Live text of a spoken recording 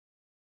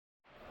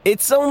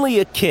It's only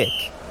a kick,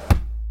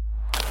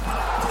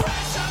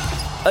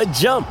 a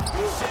jump,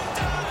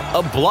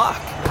 a block.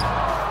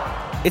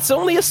 It's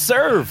only a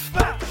serve.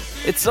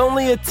 It's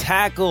only a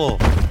tackle,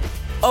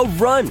 a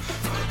run.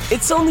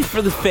 It's only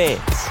for the fans.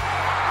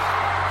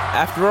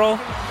 After all,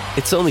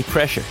 it's only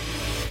pressure.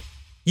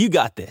 You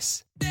got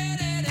this.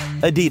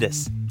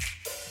 Adidas.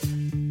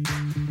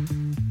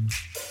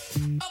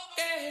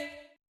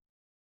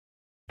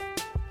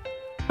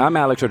 I'm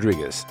Alex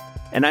Rodriguez.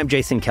 And I'm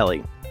Jason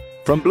Kelly.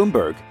 From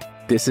Bloomberg,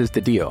 this is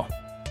The Deal.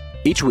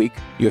 Each week,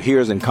 you'll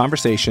hear us in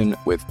conversation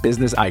with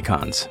business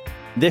icons.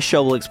 This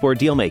show will explore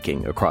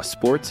deal-making across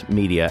sports,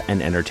 media, and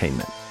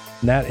entertainment.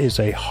 That is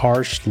a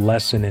harsh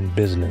lesson in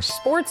business.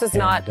 Sports is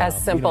not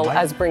as simple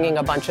as bringing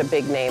a bunch of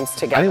big names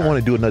together. I didn't want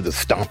to do another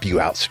stomp you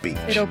out speech.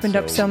 It opened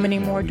up so many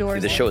more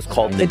doors. The show is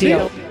called The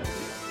Deal.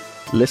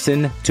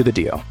 Listen to The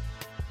Deal.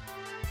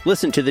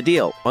 Listen to The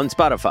Deal on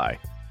Spotify.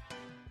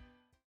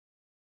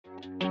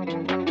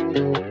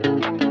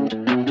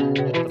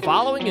 The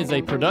following is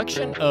a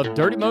production of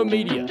Dirty Mo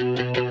Media.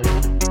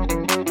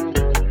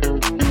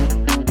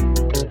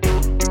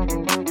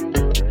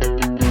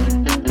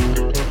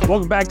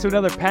 Welcome back to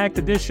another packed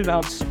edition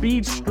of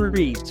Speed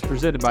Streets,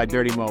 presented by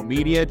Dirty Mo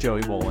Media.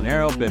 Joey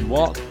Molinaro, Ben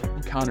Walt,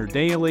 Connor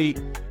Daly.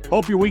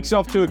 Hope your week's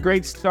off to a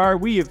great start.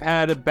 We have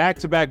had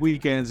back-to-back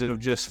weekends of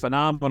just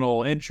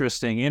phenomenal,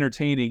 interesting,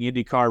 entertaining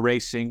IndyCar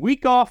racing.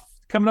 Week off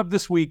coming up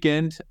this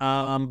weekend,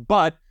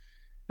 but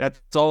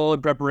that's all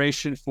in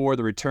preparation for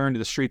the return to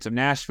the streets of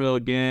Nashville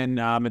again.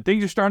 And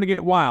things are starting to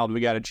get wild. We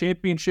got a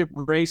championship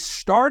race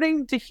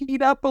starting to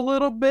heat up a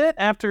little bit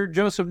after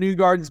Joseph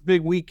Newgarden's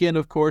big weekend,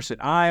 of course,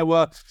 in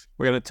Iowa.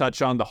 We're going to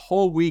touch on the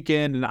whole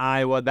weekend in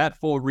Iowa, that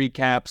full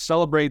recap,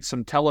 celebrate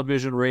some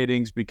television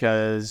ratings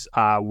because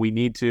we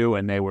need to,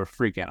 and they were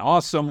freaking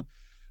awesome.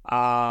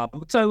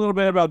 We'll tell you a little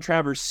bit about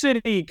Traverse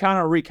City, kind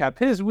of recap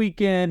his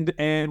weekend,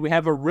 and we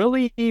have a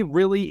really,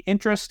 really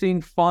interesting,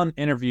 fun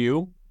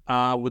interview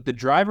with the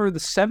driver of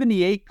the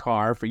 78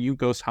 car for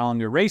Juncos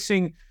Hollinger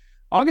Racing,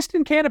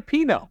 Agustin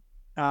Canapino.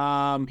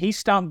 He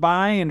stopped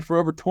by, and for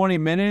over 20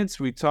 minutes,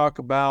 we talk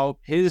about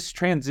his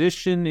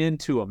transition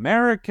into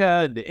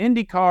America, into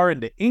IndyCar,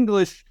 into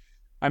English.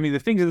 I mean, the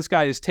things that this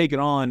guy has taken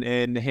on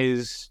in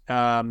his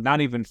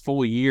not even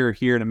full year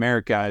here in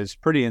America is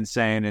pretty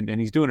insane, and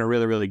he's doing a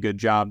really, really good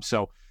job.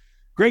 So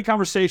great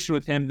conversation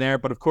with him there,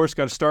 but of course,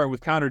 got to start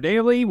with Connor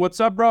Daly. What's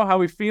up, bro? How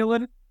we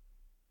feeling?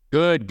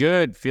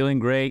 Good. Feeling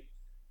great.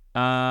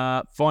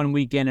 Fun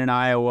weekend in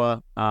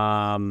Iowa.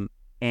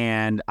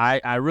 And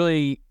I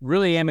really,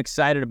 really am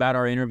excited about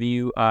our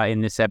interview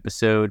in this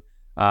episode.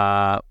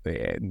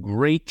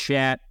 Great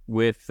chat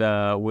with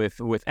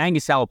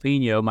Angus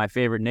Jalapeno, my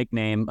favorite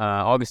nickname,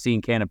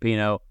 Agustin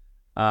Canapino,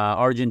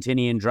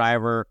 Argentinian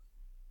driver.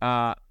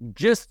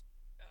 Just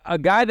a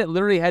guy that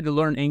literally had to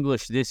learn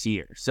English this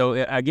year.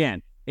 So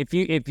again, if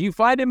you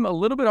find him a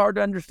little bit hard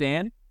to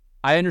understand,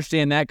 I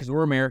understand that because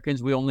we're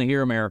Americans. We only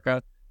hear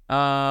America.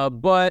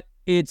 But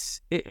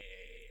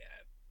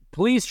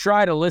please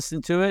try to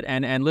listen to it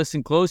and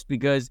listen close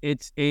because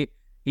he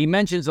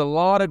mentions a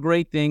lot of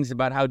great things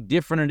about how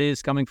different it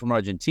is coming from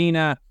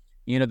Argentina,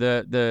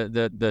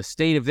 the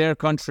state of their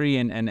country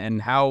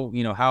and how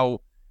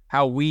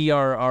we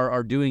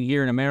are doing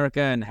here in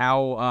America and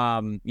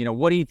how,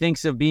 what he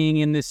thinks of being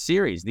in this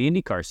series, the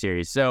IndyCar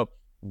series. So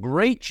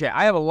great chat.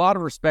 I have a lot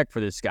of respect for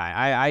this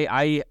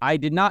guy. I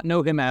did not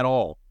know him at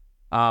all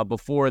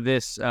before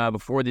this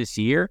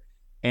year.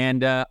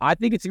 And I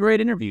think it's a great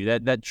interview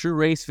that true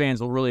race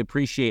fans will really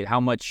appreciate how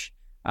much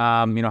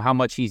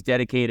he's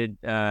dedicated,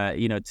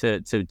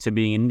 to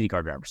being an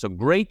IndyCar driver. So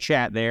great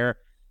chat there.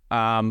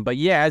 But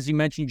yeah, as you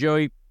mentioned,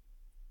 Joey, a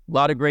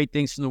lot of great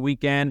things from the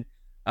weekend.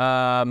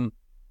 Joseph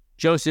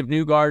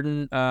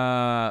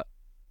Newgarden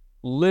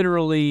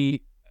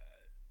literally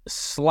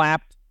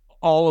slapped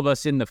all of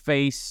us in the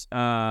face.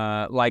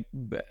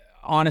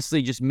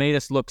 Honestly, just made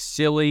us look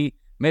silly,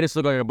 made us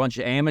look like a bunch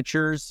of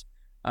amateurs.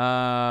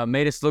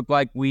 Made us look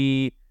like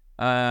we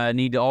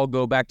need to all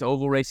go back to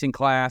oval racing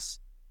class.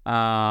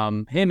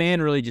 Him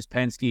and really just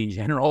Penske in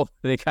general,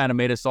 they kind of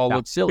made us all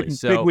look silly.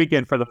 Big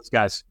weekend for those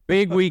guys.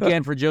 Big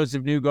weekend for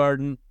Joseph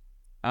Newgarden.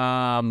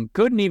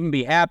 Couldn't even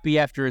be happy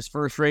after his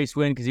first race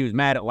win because he was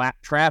mad at lap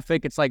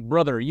traffic. It's like,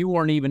 brother, you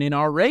weren't even in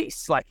our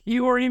race. Like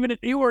you weren't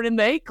in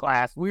the A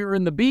class. We were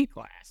in the B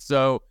class.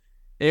 So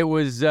it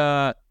was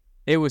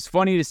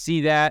funny to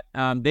see that.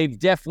 They've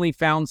definitely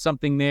found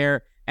something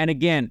there. And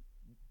again,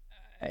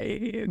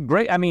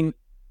 great. I mean,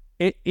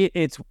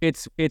 it's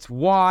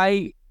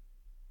why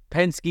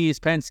Penske is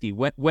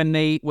Penske. When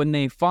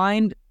they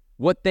find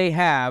what they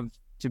have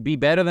to be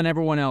better than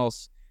everyone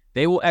else,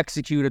 they will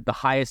execute at the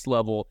highest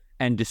level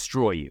and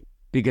destroy you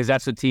because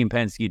that's what Team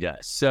Penske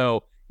does.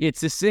 So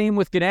it's the same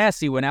with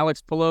Ganassi when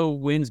Alex Palou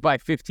wins by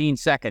 15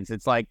 seconds.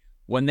 It's like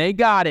when they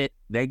got it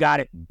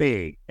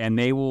big, and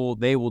they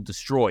will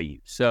destroy you.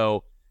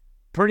 So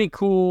pretty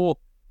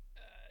cool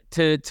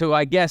to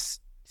I guess.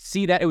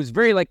 See that it was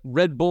very like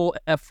Red Bull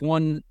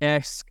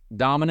F1-esque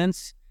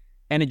dominance,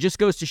 and it just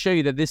goes to show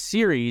you that this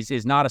series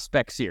is not a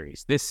spec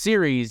series. This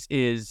series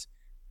is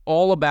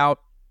all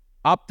about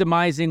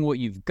optimizing what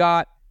you've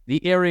got,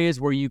 the areas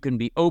where you can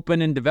be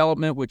open in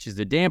development, which is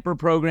the damper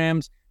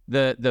programs,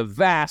 the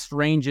vast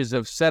ranges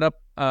of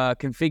setup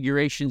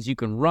configurations you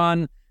can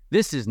run.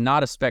 This is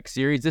not a spec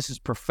series. This is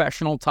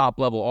professional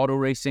top-level auto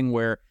racing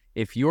where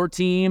if your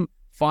team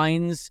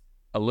finds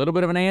a little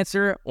bit of an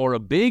answer or a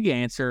big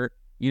answer,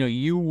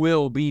 you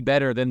will be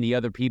better than the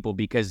other people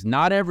because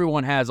not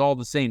everyone has all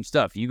the same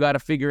stuff. You got to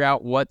figure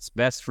out what's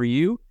best for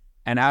you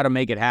and how to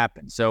make it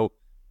happen. So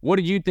what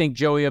did you think,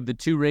 Joey, of the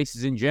two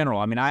races in general?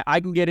 I mean, I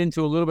can get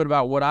into a little bit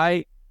about what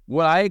I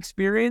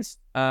experienced,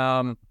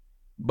 but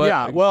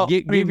yeah, well,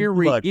 give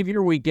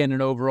your weekend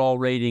an overall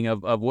rating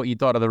of what you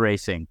thought of the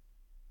racing.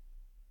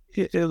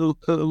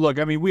 Look,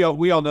 I mean, we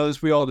all know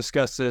this, we all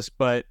discuss this,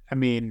 but I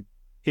mean,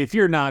 if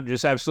you're not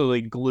just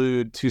absolutely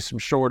glued to some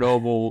short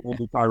oval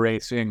car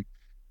racing,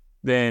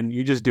 then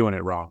you're just doing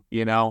it wrong,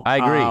 I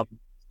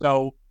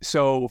agree.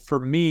 So for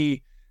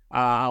me,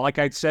 like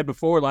I said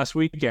before, last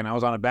weekend I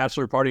was on a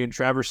bachelor party in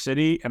Traverse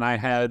City, and I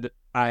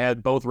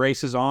had both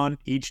races on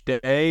each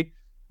day.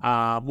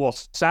 Well,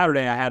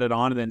 Saturday I had it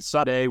on, and then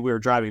Sunday we were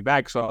driving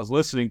back, so I was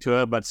listening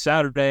to it. But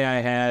Saturday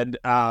I had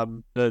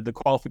the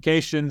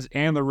qualifications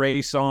and the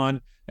race on,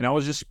 and I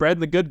was just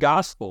spreading the good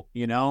gospel.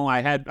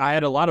 I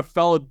had a lot of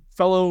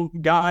fellow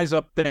guys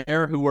up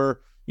there who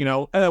were,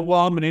 well,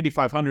 I'm an Indy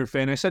 500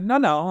 fan. I said,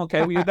 no,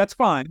 okay, that's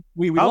fine.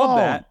 We love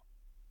that.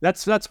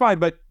 That's fine,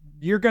 but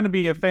you're going to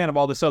be a fan of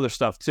all this other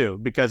stuff too,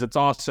 because it's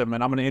awesome,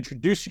 and I'm going to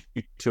introduce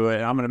you to it,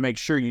 and I'm going to make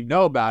sure you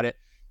know about it.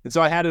 And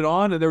so I had it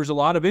on, and there was a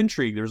lot of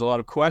intrigue. There was a lot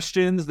of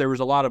questions. There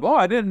was a lot of,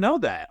 I didn't know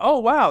that. Oh,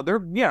 wow,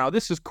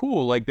 this is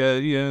cool. Like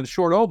the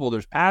short oval,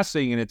 there's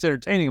passing, and it's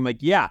entertaining. I'm like,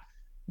 yeah,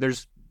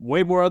 there's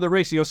way more other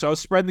racing. So I was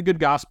spreading the good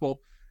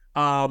gospel.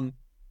 So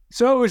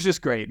it was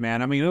just great,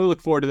 man. I mean, I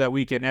look forward to that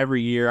weekend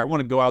every year. I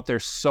want to go out there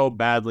so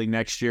badly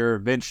next year,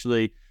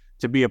 eventually,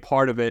 to be a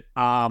part of it,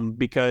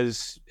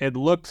 because it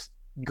looked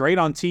great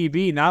on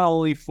TV, not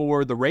only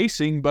for the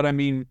racing, but I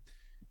mean,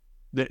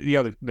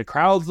 the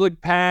crowds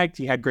looked packed.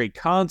 He had great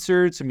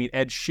concerts. I mean,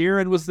 Ed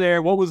Sheeran was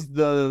there. What was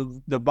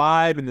the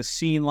vibe and the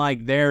scene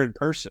like there in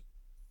person?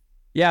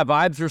 Yeah,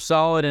 vibes were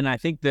solid, and I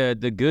think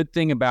the good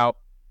thing about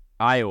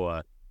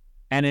Iowa,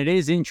 and it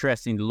is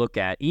interesting to look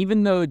at,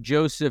 even though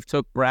Joseph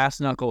took brass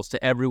knuckles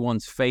to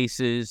everyone's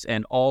faces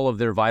and all of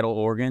their vital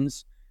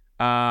organs,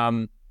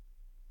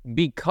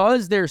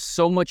 because there's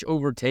so much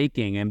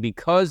overtaking and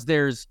because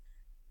there's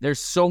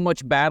so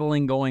much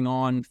battling going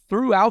on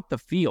throughout the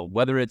field,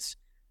 whether it's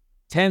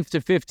 10th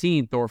to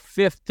 15th or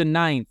 5th to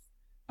 9th,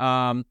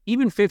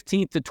 even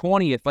 15th to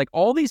 20th, like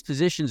all these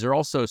positions are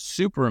also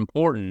super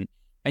important.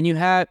 And you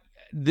have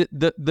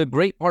the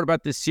great part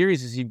about this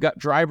series is you've got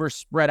drivers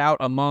spread out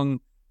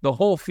among the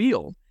whole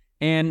field.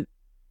 And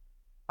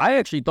I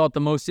actually thought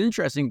the most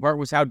interesting part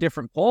was how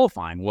different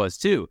qualifying was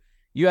too.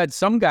 You had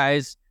some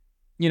guys,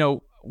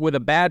 with a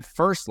bad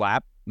first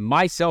lap,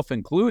 myself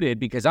included,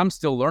 because I'm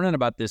still learning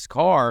about this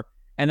car,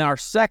 and our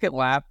second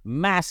lap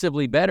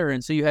massively better.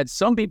 And so you had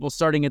some people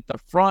starting at the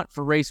front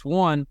for race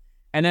one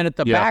and then at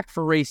the back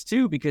for race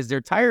two because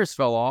their tires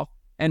fell off,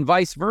 and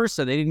vice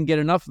versa. They didn't get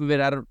enough of it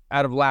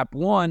out of lap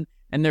one,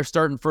 and they're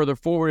starting further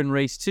forward in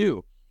race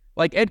two.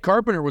 Like Ed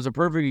Carpenter was a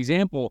perfect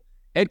example.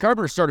 Ed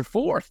Carpenter started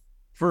fourth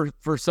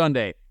for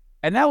Sunday,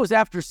 and that was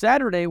after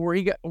Saturday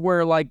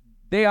where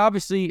they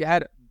obviously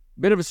had a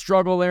bit of a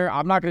struggle there.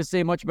 I'm not going to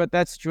say much about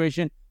that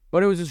situation,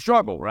 but it was a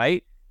struggle,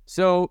 right?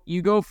 So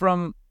you go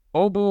from,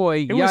 oh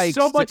boy, yikes. It was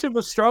so much of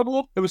a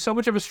struggle. It was so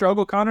much of a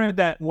struggle, Connor,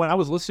 that when I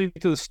was listening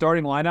to the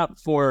starting lineup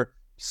for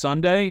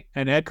Sunday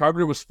and Ed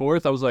Carpenter was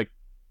fourth, I was like,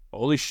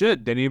 holy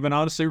shit, didn't even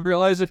honestly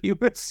realize that he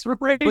was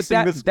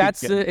racing this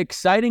that's the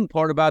exciting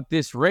part about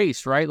this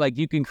race, right? Like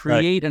you can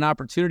create an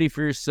opportunity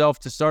for yourself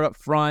to start up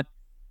front,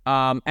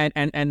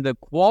 and the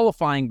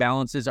qualifying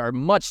balances are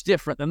much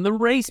different than the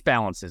race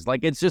balances.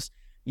 Like it's just,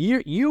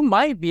 you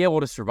might be able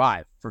to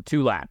survive for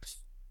 2 laps.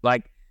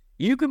 Like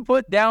you can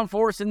put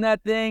downforce in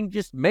that thing,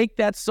 just make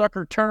that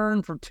sucker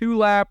turn for 2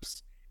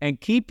 laps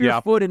and keep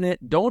your foot in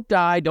it. Don't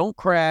die, don't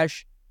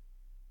crash.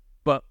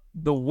 But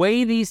the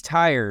way these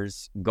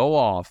tires go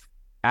off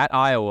at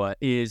Iowa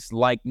is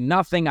like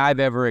nothing I've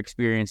ever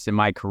experienced in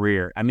my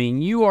career. I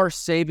mean, you are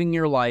saving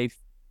your life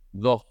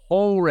the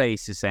whole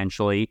race,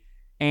 essentially.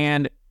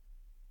 And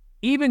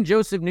even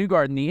Joseph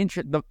Newgarden,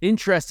 the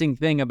interesting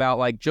thing about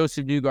like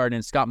Joseph Newgarden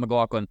and Scott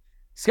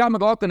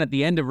McLaughlin at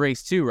the end of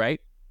race 2, right?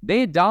 They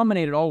had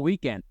dominated all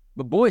weekend.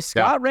 But boy,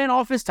 Scott ran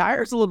off his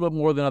tires a little bit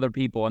more than other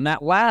people. And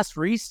that last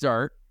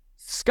restart,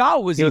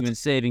 Scott was even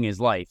saving his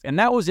life. And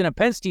that was in a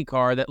Penske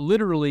car that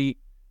literally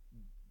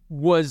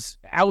was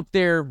out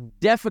there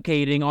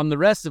defecating on the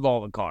rest of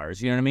all the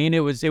cars. You know what I mean? It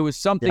was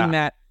something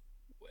that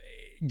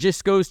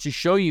just goes to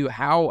show you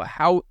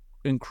how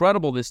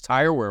incredible this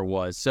tire wear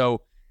was.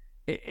 So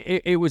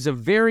it was a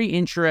very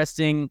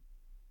interesting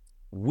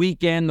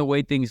weekend, the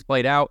way things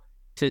played out,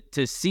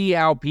 to see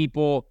how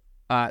people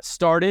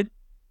started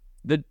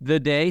the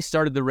day,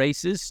 started the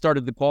races,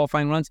 started the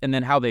qualifying runs, and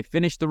then how they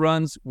finished the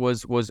runs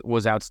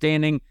was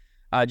outstanding.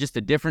 Just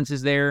the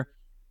differences there.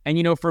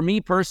 And, for me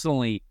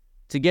personally,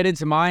 to get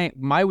into my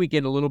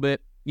weekend a little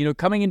bit,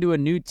 coming into a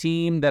new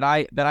team that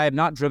I have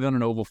not driven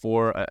an oval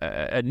for,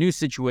 a new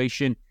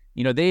situation.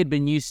 They had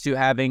been used to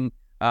having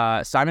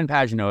Simon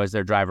Pagenaud as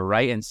their driver,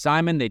 right? And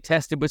Simon, they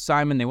tested with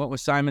Simon, they went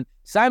with Simon.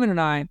 Simon and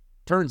I,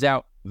 turns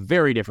out,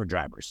 very different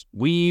drivers.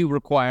 We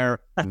require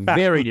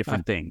very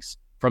different things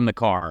from the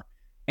car.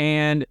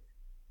 And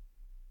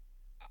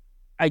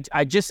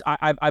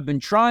I've been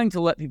trying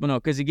to let people know,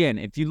 because again,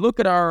 if you look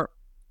at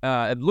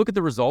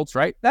the results,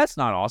 right? That's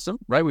not awesome,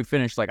 right? We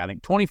finished I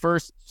think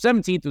 21st,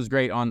 17th was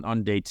great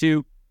on day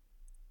 2.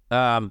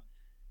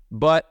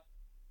 But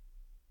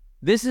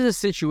this is a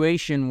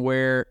situation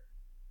where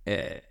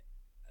there's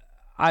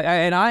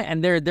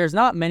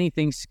not many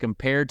things to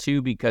compare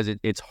to, because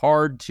it's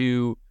hard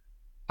to,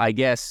 I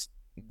guess,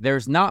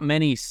 there's not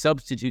many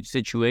substitute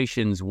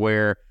situations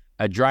where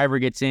a driver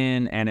gets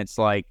in and it's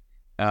like,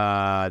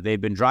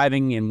 they've been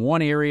driving in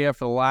one area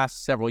for the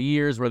last several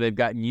years where they've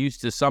gotten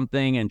used to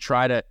something, and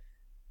try to,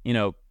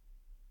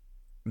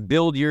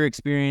 build your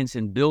experience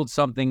and build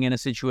something in a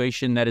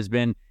situation that has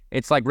been,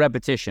 it's like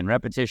repetition.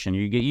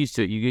 You get used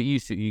to it.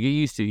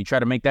 You try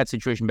to make that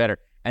situation better.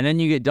 And then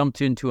you get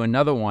dumped into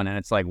another one and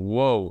it's like,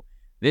 whoa,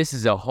 this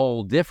is a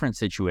whole different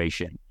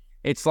situation.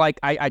 It's like,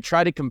 I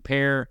try to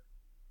compare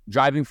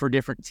driving for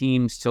different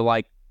teams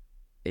to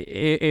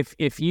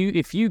if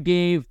you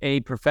gave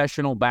a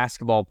professional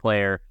basketball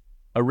player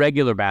a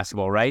regular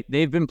basketball, right?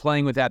 They've been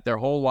playing with that their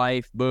whole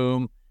life,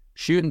 boom,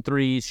 shooting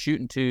threes,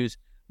 shooting twos,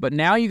 but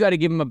now you got to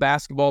give them a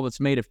basketball that's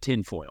made of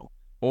tinfoil,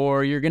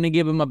 or you're going to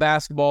give them a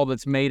basketball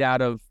that's made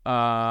out of,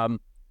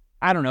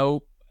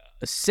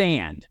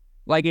 sand.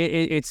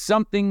 It's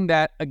something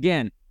that,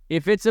 again,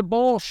 if it's a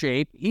ball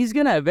shape, he's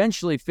going to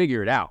eventually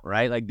figure it out,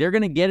 right? They're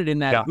going to get it in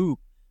that hoop,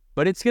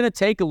 but it's going to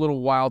take a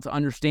little while to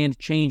understand,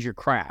 change your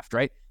craft,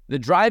 right? The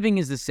driving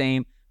is the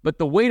same, but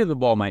the weight of the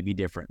ball might be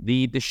different.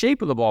 The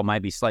shape of the ball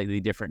might be slightly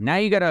different. Now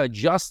you got to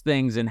adjust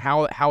things and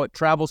how it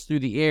travels through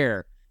the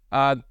air.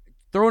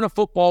 Throwing a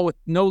football with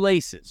no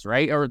laces,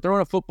 right? Or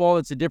throwing a football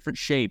that's a different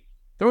shape.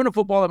 Throwing a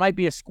football that might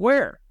be a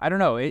square. I don't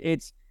know.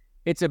 It's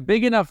a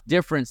big enough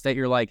difference that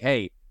you're like,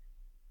 hey,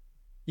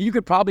 you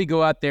could probably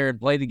go out there and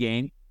play the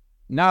game.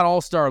 Not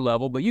all-star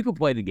level, but you could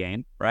play the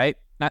game, right?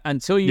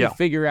 Until you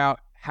figure out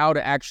how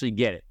to actually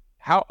get it.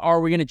 How are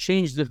we going to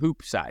change the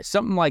hoop size?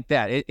 Something like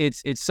that.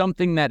 It's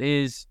something that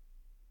is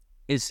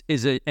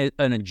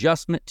an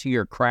adjustment to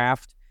your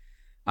craft.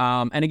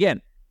 And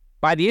again,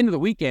 by the end of the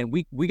weekend,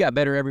 we got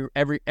better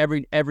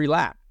every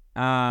lap.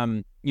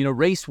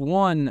 Race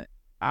 1,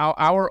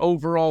 our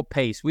overall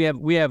pace. We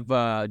have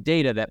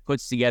data that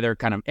puts together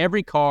kind of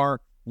every car,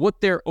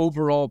 what their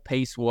overall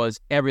pace was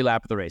every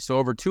lap of the race. So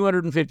over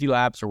 250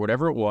 laps or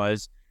whatever it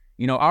was,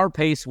 our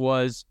pace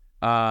was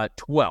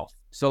 12th.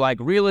 So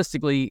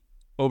realistically,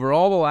 over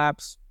all the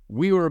laps,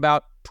 we were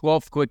about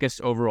 12th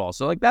quickest overall.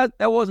 So that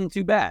wasn't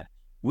too bad.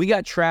 We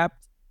got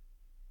trapped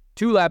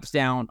 2 laps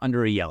down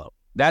under a yellow.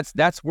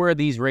 That's where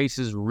these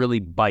races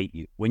really bite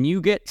you. When you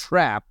get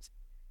trapped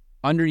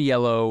under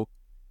yellow,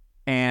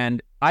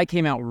 and I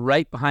came out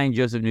right behind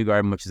Joseph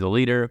Newgarden, which is the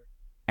leader,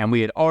 and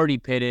we had already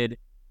pitted.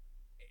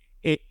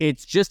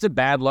 It's just a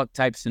bad luck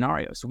type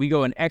scenario. So we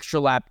go an extra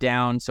lap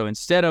down. So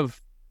instead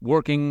of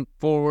working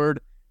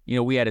forward,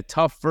 we had a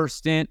tough first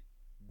stint,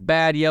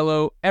 bad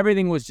yellow.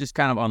 Everything was just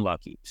kind of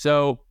unlucky.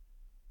 So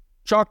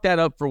chalk that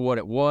up for what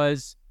it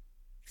was.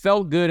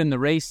 Felt good in the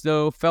race,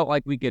 though. Felt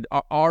like we could.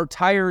 Our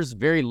tires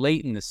very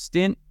late in the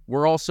stint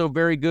were also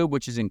very good,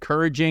 which is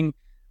encouraging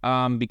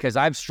because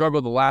I've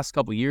struggled the last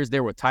couple of years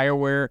there with tire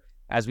wear.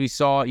 As we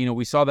saw,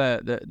 we saw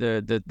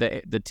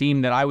the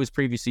team that I was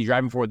previously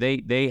driving for.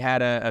 They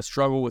had a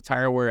struggle with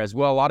tire wear as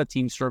well. A lot of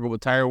teams struggle with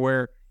tire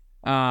wear,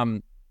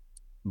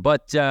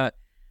 but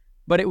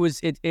it was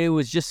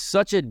just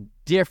such a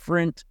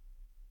different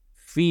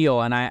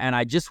feel, and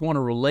I just want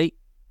to relate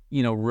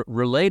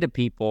to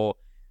people.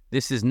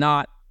 This is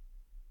not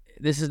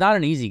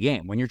an easy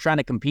game when you're trying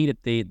to compete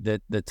at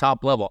the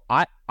top level.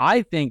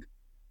 I think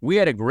we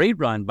had a great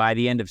run by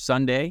the end of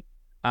Sunday.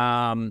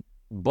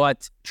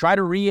 But try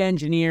to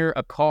re-engineer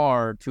a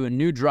car to a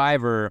new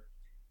driver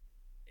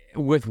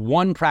with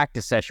one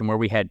practice session where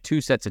we had 2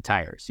 sets of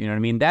tires. You know what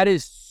I mean? That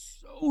is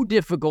so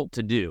difficult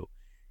to do.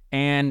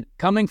 And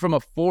coming from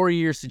a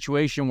 4-year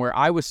situation where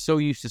I was so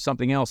used to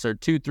something else, or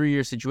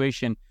 2-3-year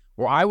situation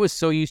where I was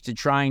so used to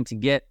trying to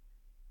get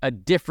a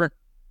different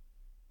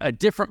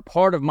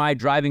part of my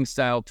driving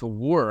style to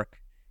work,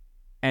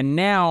 and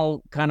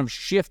now kind of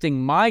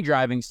shifting my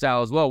driving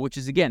style as well, which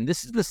is, again,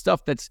 this is the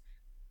stuff that's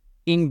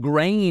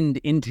ingrained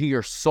into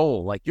your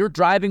soul, like your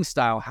driving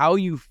style, how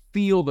you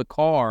feel the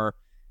car,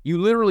 you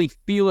literally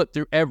feel it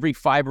through every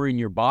fiber in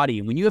your body.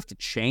 And when you have to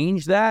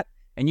change that,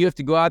 and you have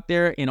to go out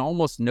there in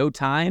almost no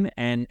time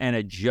and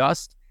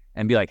adjust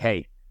and be like,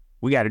 hey,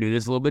 we got to do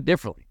this a little bit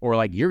differently, or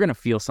like you're going to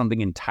feel something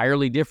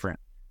entirely different.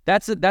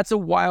 That's a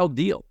wild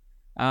deal.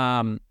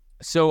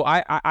 So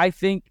I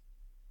think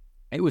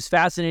it was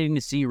fascinating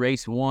to see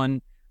race 1,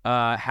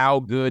 how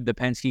good the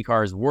Penske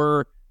cars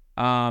were.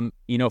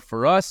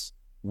 For us,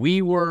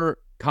 we were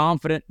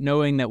confident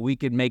knowing that we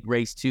could make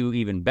race 2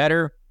 even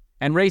better.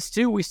 And race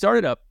 2, we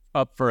started up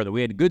further.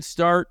 We had a good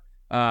start,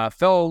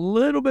 fell a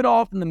little bit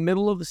off in the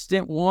middle of the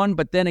stint 1,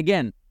 but then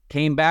again,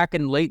 came back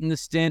and late in the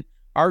stint.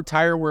 Our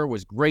tire wear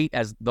was great.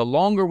 As the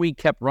longer we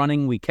kept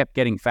running, we kept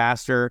getting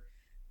faster.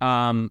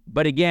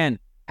 But again,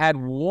 had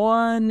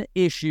one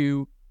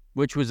issue,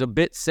 which was a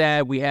bit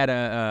sad. We had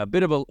a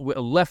bit of a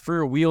left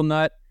rear wheel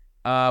nut.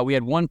 We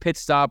had one pit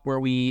stop where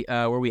we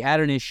had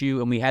an issue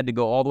and we had to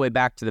go all the way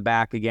back to the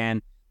back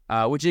again,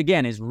 which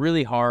again is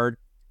really hard.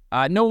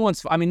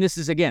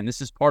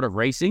 This is part of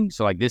racing.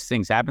 So like this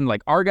things happen.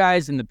 Like our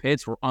guys in the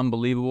pits were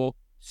unbelievable,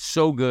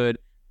 so good.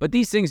 But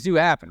these things do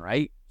happen,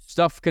 right?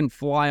 Stuff can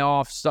fly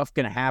off, stuff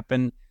can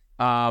happen.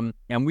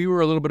 And we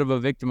were a little bit of a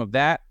victim of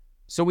that.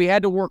 So we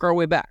had to work our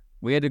way back.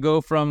 We had to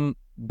go from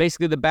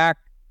basically the back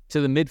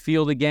to the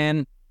midfield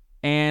again.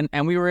 And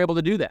we were able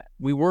to do that.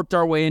 We worked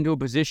our way into a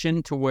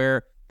position to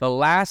where the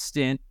last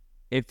stint,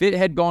 if it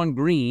had gone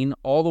green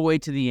all the way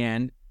to the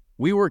end,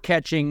 we were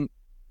catching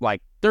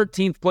like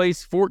 13th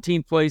place,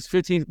 14th place,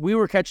 15th. We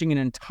were catching an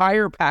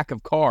entire pack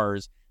of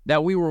cars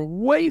that we were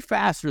way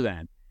faster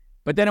than.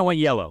 But then it went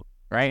yellow,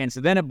 right? And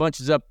so then it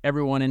bunches up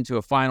everyone into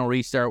a final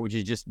restart, which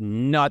is just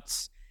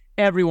nuts.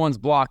 Everyone's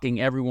blocking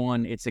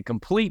everyone. It's a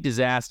complete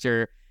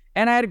disaster.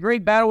 And I had a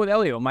great battle with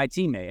Elio, my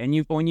teammate.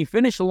 And when you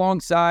finish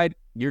alongside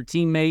your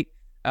teammate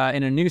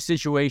in a new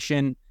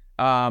situation,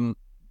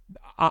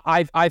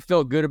 I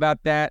felt good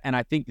about that. And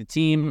I think the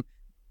team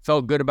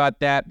felt good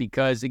about that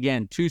because,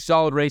 again, 2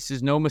 solid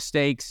races, no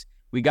mistakes.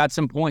 We got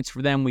some points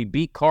for them. We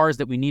beat cars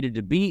that we needed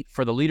to beat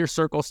for the leader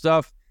circle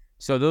stuff.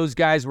 So those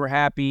guys were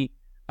happy.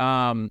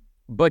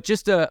 But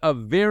just a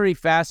very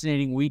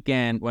fascinating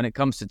weekend when it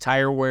comes to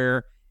tire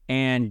wear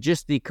and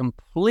just the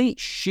complete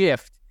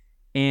shift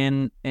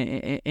in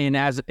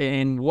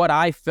what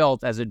I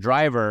felt as a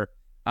driver.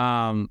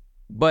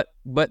 But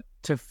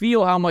to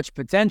feel how much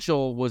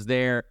potential was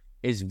there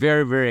is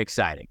very, very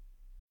exciting.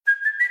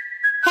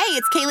 Hey,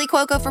 it's Kaylee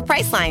Cuoco for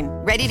Priceline.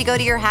 Ready to go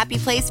to your happy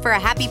place for a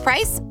happy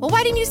price? Well,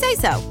 why didn't you say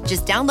so?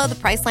 Just download the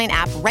Priceline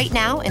app right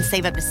now and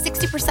save up to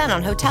 60%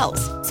 on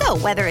hotels. So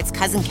whether it's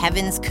Cousin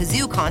Kevin's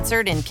Kazoo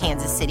Concert in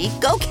Kansas City,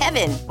 go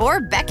Kevin, or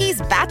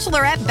Becky's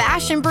Bachelorette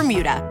Bash in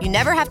Bermuda, you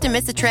never have to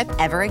miss a trip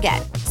ever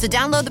again. So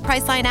download the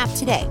Priceline app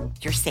today.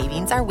 Your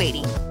savings are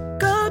waiting.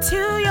 Go to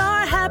your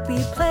happy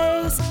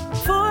place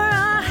for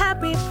a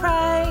happy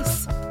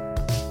price.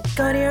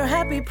 Go to your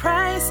happy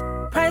price,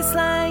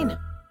 Priceline.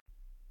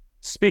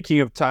 Speaking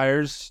of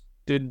tires,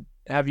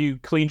 have you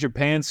cleaned your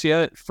pants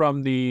yet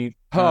from the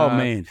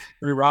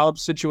Rob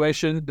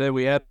situation that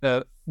we had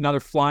another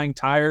flying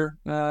tire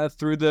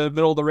through the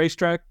middle of the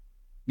racetrack?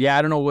 Yeah,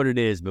 I don't know what it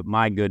is, but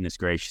my goodness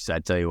gracious, I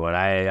tell you what,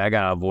 I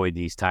gotta avoid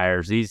these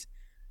tires.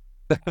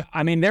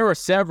 There were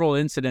several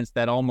incidents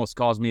that almost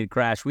caused me to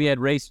crash. We had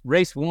race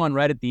 1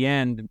 right at the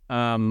end.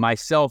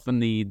 Myself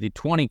and the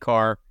 20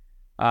 car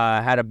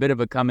had a bit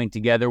of a coming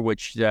together,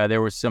 which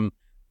there was some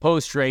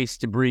post-race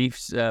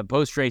debriefs,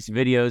 post-race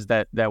videos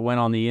that went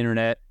on the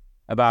internet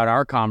about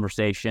our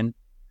conversation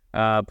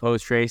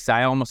post-race.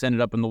 I almost ended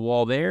up in the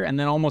wall there and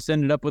then almost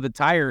ended up with a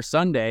tire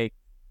Sunday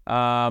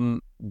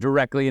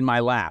directly in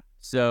my lap.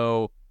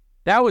 So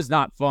that was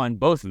not fun,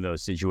 both of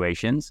those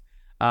situations.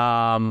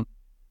 But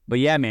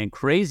yeah, man,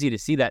 crazy to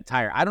see that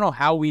tire. I don't know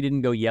how we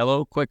didn't go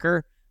yellow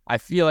quicker. I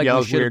feel like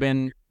we should have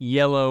been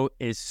yellow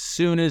as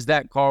soon as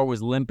that car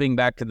was limping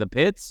back to the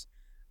pits.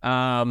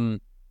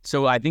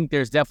 So I think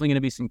there's definitely going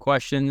to be some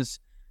questions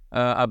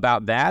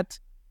about that.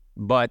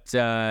 But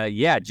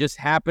just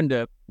happened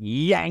to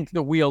yank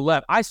the wheel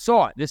left. I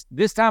saw it.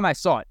 This time I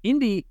saw it.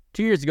 Indy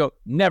 2 years ago,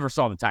 never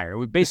saw the tire.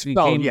 We basically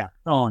came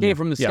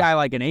from the sky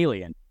like an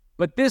alien.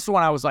 But this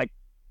one I was like,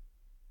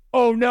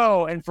 oh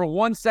no. And for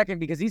 1 second,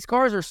 because these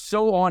cars are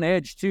so on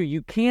edge too,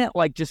 you can't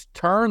like just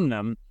turn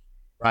them.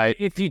 Right.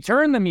 If you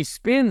turn them, you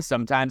spin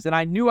sometimes. And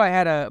I knew I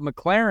had a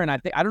McLaren.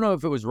 I don't know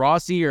if it was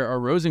Rossi or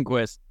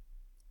Rosenquist,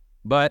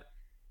 but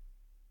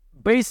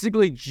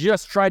basically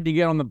just tried to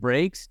get on the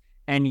brakes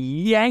and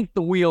yanked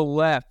the wheel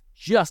left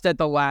just at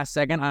the last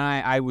second.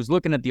 I was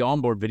looking at the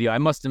onboard video. I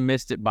must have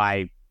missed it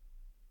by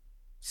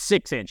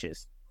 6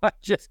 inches.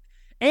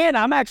 And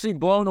I'm actually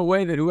blown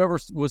away that whoever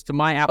was to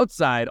my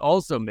outside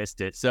also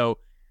missed it. So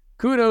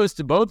kudos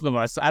to both of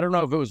us. I don't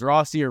know if it was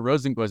Rossi or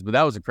Rosenquist, but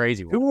that was a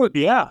crazy one.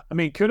 Yeah.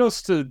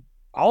 Kudos to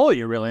all of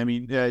you,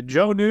 really.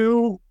 Joe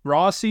New,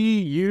 Rossi,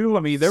 you.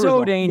 There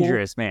was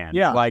dangerous, man.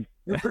 Yeah. Like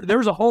there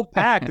was a whole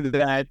pack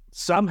that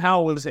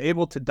somehow was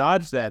able to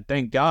dodge that.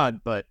 Thank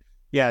God. But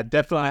yeah,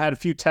 definitely. I had a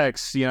few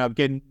texts,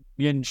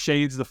 getting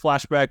shades the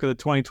flashback of the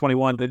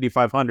 2021 Indy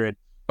 500.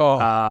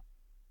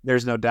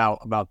 There's no doubt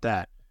about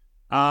that.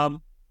 All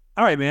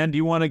right, man. Do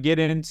you want to get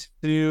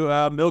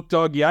into Milk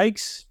Dog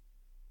Yikes?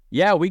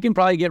 Yeah, we can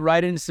probably get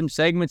right into some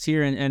segments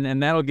here,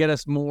 and that'll get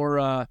us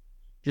more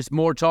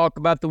talk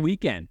about the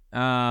weekend.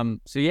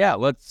 So yeah,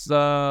 let's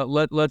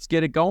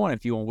get it going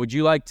if you want. Would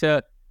you like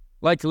to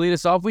lead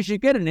us off? We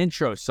should get an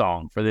intro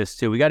song for this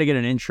too. We got to get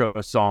an intro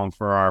song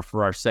for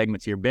our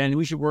segments here, Ben.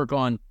 We should work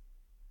on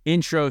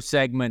intro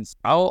segments.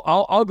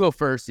 I'll go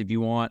first if you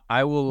want.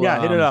 I will.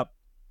 Yeah, hit it up.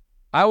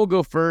 I will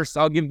go first.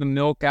 I'll give the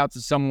milk out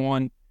to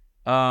someone.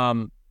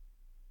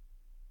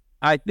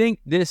 I think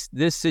this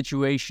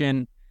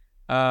situation,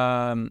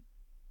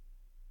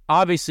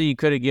 obviously you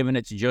could have given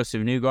it to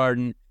Joseph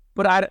Newgarden,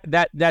 but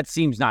that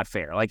seems not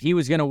fair. Like, he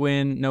was going to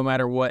win no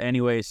matter what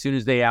anyway. As soon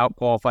as they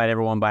out-qualified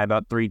everyone by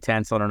about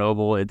 3/10 on an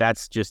oval,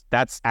 that's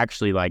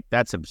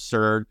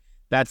absurd.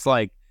 That's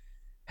like,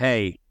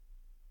 hey,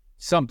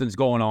 something's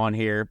going on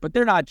here. But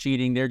they're not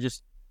cheating. They're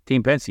just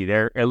Team Penske.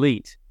 They're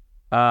elite.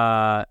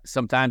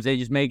 Sometimes they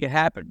just make it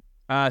happen.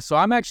 So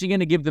I'm actually going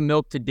to give the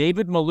milk to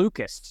David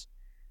Malukas.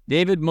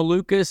 David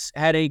Malukas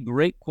had a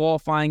great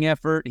qualifying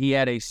effort. He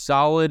had a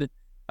solid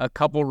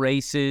couple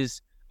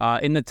races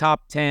in the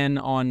top 10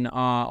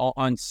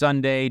 on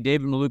Sunday.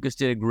 David Malukas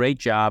did a great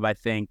job, I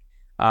think.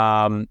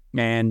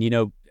 And, you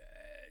know,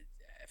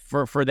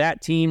 for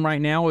that team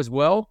right now as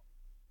well,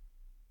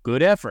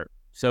 good effort.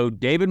 So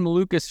David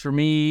Malukas, for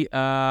me,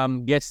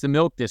 gets the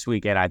milk this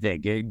weekend, I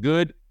think.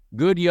 Good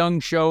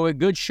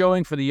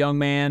showing for the young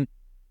man.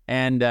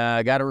 And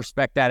got to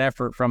respect that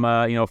effort from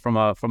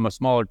a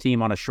smaller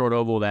team on a short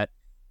oval that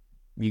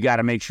you got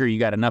to make sure you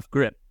got enough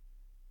grip.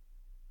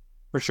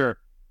 For sure.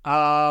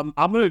 I'm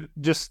going to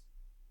just,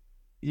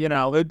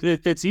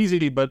 it's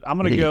easy, but I'm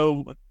going to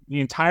go the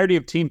entirety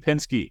of Team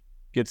Penske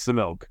gets the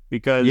milk,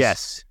 because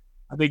yes,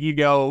 I think you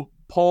go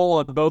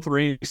pole at both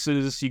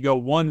races, you go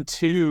 1,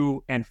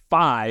 2, and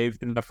 5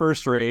 in the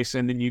first race,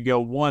 and then you go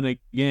 1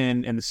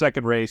 again in the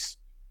second race.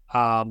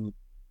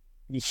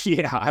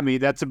 Yeah, I mean,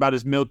 that's about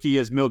as milky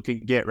as milk can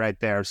get right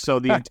there. So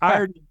the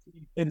entire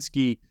Team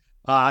Penske,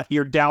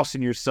 you're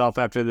dousing yourself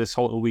after this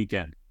whole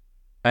weekend.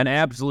 An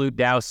absolute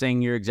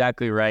dousing. You're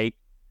exactly right.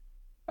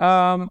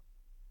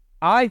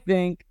 I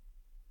think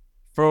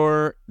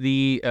for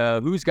the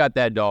Who's Got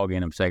That Dog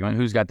in Him segment,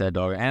 Who's Got That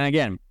Dog? And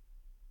again,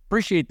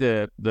 appreciate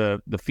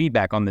the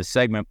feedback on this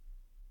segment.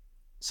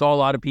 Saw a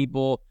lot of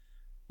people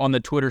on the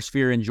Twitter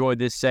sphere enjoyed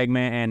this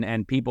segment,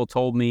 and people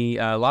told me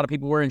a lot of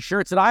people wearing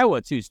shirts at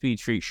Iowa too, Speed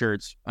Street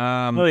shirts.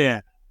 Oh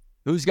yeah,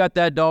 Who's got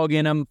that dog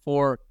in him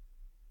for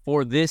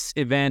this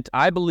event?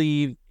 I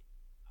think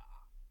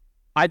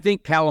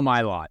Callum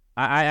Ilott.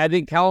 I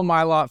think Callum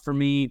Ilott for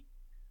me.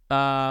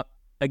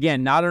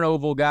 Again, not an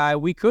oval guy.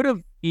 We could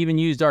have even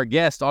used our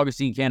guest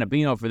Agustin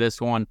Canapino for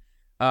this one,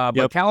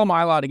 but Callum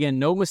Ilott, again,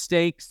 no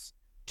mistakes.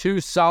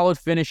 2 solid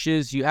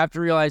finishes. You have to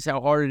realize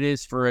how hard it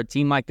is for a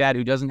team like that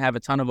who doesn't have a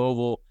ton of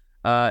oval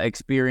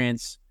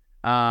experience,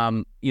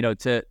 to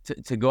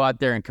go out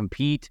there and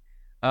compete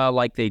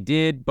like they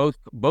did.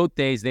 Both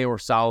days they were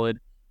solid.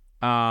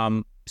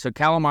 So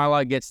Callum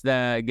Ilott gets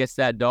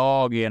that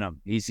dog in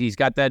him. He's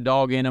got that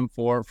dog in him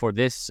for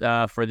this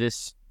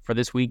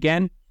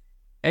weekend.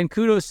 And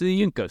kudos to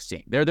the Juncos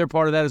team. They're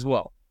part of that as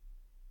well.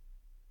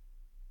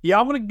 Yeah,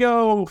 I'm going to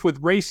go with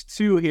race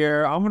 2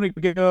 here. I'm going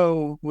to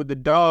go with the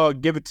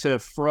dog, give it to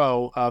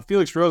Felix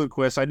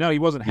Rosenqvist. I know he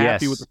wasn't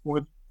happy with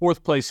the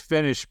fourth place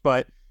finish,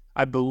 but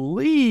I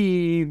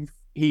believe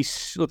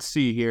let's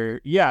see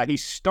here. Yeah, he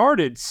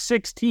started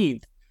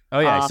 16th. Oh,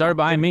 yeah, he started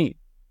behind me.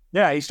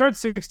 Yeah, he started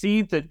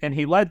 16th, and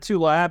he led 2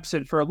 laps,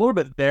 and for a little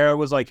bit there, it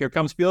was like, here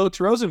comes Felix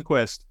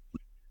Rosenqvist.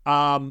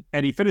 And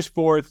he finished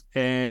 4th,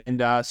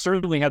 and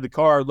certainly had the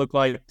car look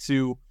like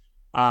to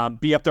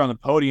be up there on the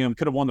podium,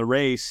 could have won the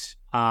race.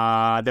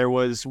 There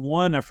was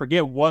one, I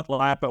forget what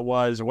lap it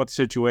was or what the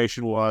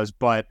situation was,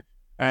 but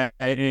I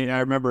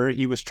remember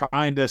he was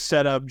trying to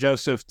set up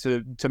Joseph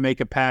to make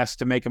a pass,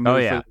 to make a move. Oh,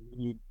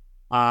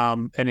 yeah.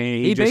 And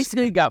he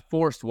basically got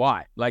forced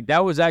wide. Like,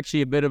 that was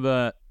actually a bit of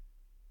a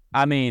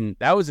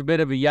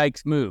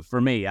yikes move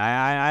for me.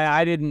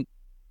 I didn't,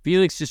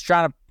 Felix just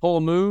trying to pull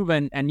a move,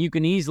 and you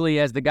can easily,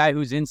 as the guy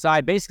who's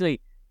inside,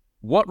 basically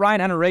what Ryan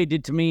Hunter-Reay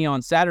did to me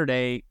on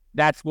Saturday,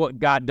 that's what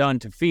got done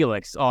to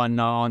Felix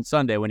on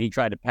Sunday when he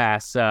tried to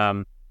pass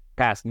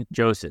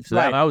Joseph. So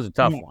that was a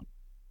tough one.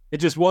 It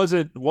just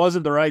wasn't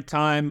the right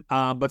time.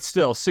 But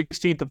still,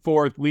 16th and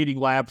 4th leading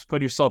laps,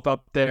 put yourself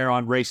up there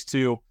on race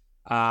 2.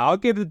 I'll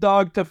give the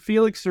dog to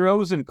Felix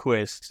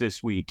Rosenqvist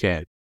this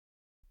weekend.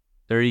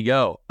 There you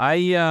go.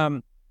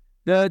 The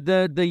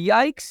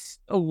Yikes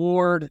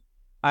award.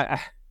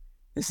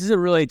 This is a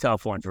really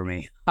tough one for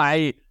me.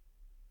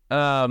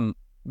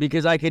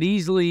 Because I could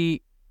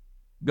easily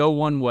go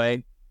one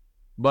way,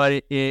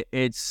 but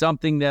it's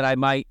something that I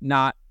might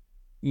not,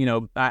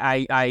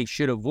 I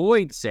should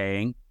avoid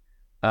saying.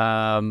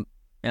 And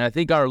I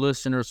think our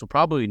listeners will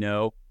probably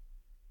know.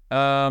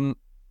 But,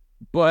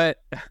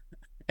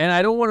 and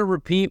I don't want to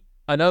repeat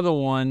another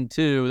one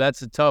too.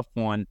 That's a tough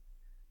one.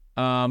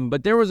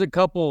 But there was a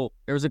couple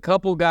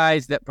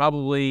guys that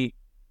probably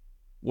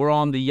were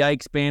on the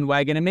Yikes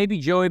bandwagon, and maybe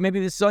Joey,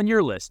 maybe this is on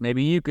your list.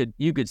 Maybe you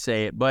could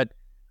say it, but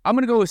I'm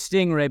going to go with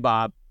Stingray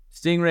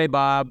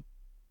Bob.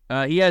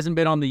 He hasn't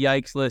been on the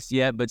Yikes list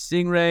yet, but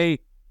Stingray,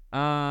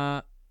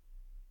 not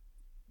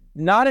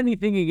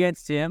anything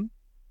against him.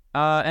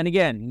 And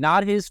again,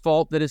 not his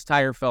fault that his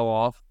tire fell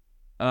off.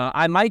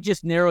 I might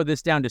just narrow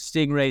this down to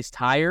Stingray's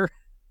tire.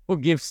 We'll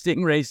give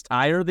Stingray's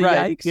tire the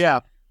Yikes. Yeah.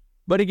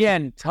 But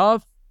again,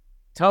 tough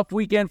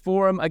weekend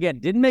for him. Again,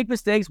 didn't make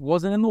mistakes,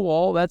 wasn't in the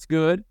wall. That's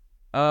good.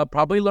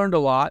 Probably learned a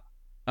lot.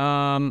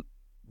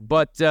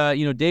 But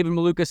David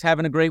Malukas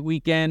having a great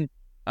weekend.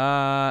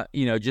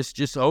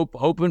 Just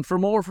hoping for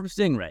more from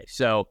Stingray.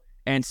 So,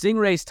 and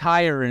Stingray's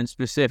tire in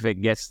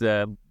specific gets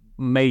the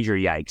major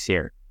yikes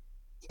here.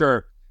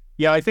 Sure.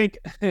 Yeah, I think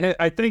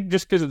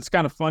just because it's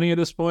kind of funny at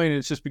this point,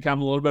 it's just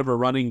become a little bit of a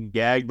running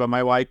gag. But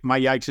my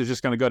yikes is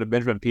just going to go to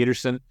Benjamin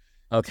Peterson.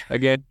 Okay.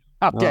 Again.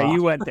 Okay,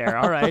 you went there.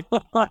 All right.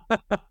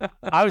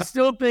 I was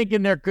still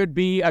thinking there could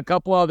be a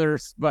couple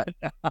others, but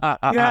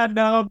yeah,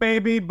 no,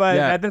 baby. But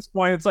at this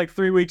point, it's like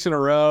 3 weeks in a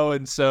row,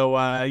 and so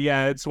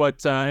it's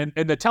what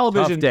in the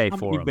television day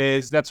for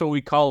biz, that's what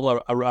we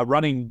call a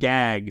running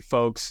gag,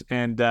 folks.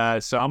 And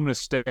so I'm going to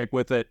stick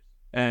with it.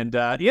 And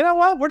you know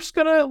what? We're just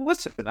gonna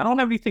listen. I don't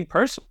have anything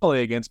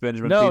personally against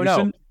Benjamin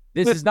Peterson. No,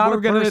 this is not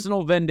a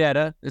personal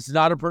vendetta. This is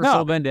not a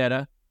personal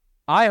vendetta.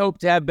 I hope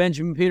to have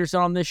Benjamin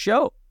Peterson on this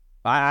show.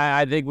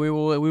 I think we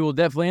will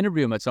definitely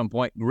interview him at some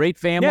point. Great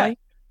family,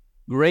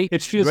 great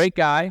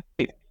guy.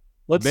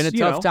 Been a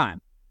tough time.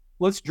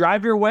 Let's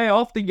drive your way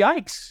off the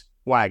yikes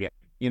wagon.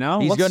 He's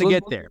going to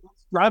get there.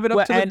 Let's drive it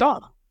up to the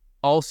top.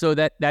 Also,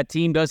 that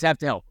team does have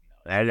to help.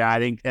 And I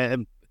think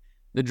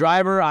the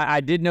driver.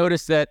 I did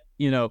notice that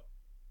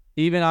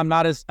even I'm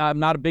not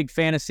a big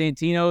fan of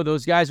Santino.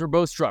 Those guys were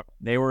both struggling.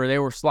 They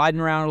were sliding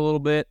around a little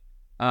bit.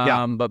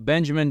 But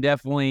Benjamin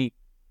definitely.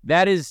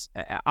 That is,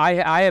 I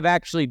have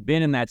actually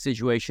been in that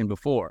situation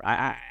before.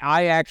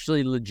 I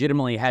actually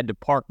legitimately had to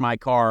park my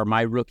car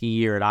my rookie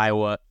year at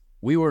Iowa.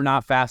 We were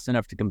not fast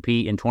enough to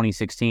compete in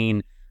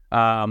 2016.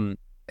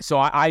 So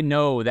I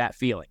know that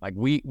feeling. Like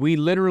we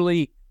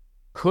literally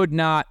could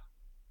not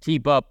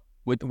keep up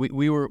with.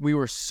 We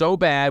were so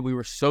bad. We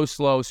were so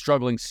slow,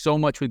 struggling so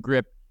much with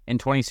grip in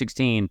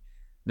 2016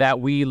 that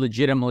we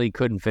legitimately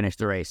couldn't finish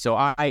the race. So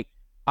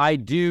I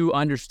do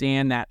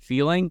understand that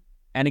feeling.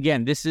 And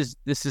again, this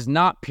is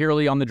not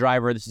purely on the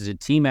driver. This is a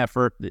team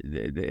effort.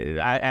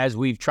 As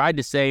we've tried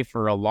to say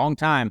for a long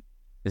time,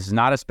 this is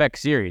not a spec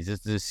series.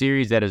 This is a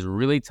series that is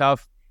really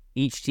tough.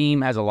 Each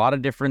team has a lot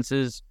of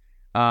differences.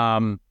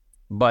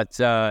 But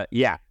there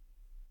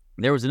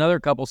was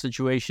another couple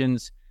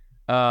situations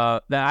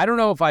that I don't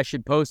know if I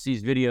should post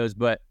these videos,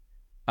 but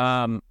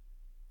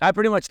I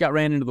pretty much got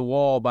ran into the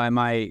wall by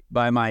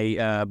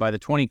the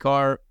 20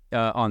 car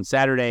on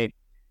Saturday.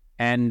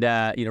 And,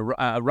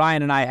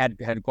 Ryan and I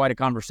had quite a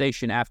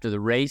conversation after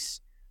the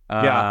race.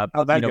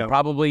 How'd that go?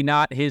 Probably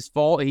not his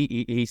fault.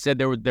 He said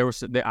there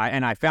was,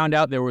 and I found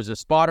out there was a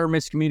spotter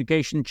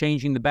miscommunication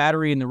changing the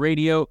battery in the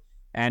radio.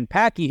 And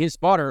Packy, his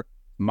spotter,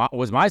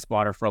 was my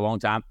spotter for a long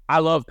time. I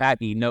love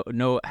Packy.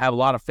 Have a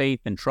lot of faith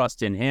and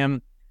trust in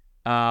him.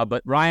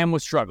 But Ryan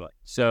was struggling.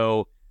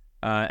 So,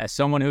 as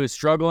someone who is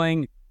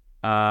struggling,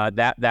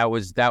 that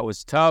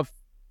was tough.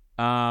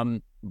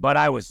 But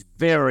I was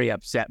very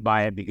upset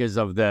by it because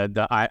of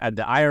the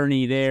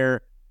irony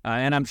there.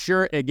 And I'm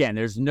sure, again,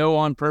 there's no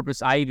on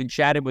purpose. I even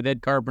chatted with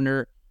Ed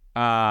Carpenter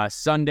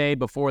Sunday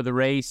before the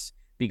race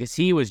because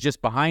he was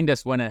just behind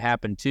us when it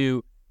happened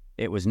too.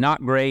 It was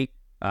not great.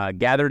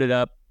 Gathered it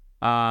up.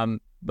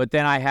 But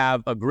then I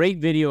have a great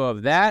video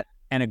of that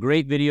and a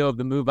great video of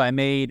the move I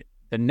made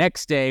the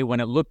next day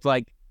when it looked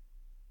like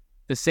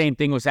the same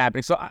thing was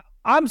happening. So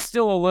I'm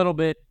still a little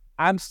bit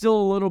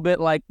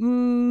like,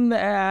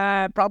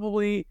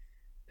 probably.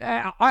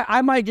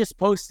 I might just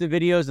post the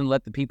videos and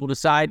let the people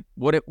decide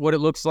what it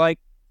looks like.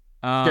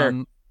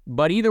 Sure.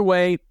 But either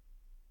way,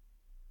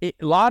 a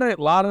lot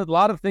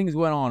of things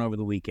went on over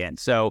the weekend.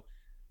 So,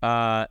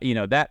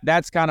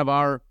 that's kind of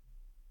our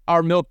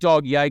Milk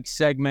Dog Yikes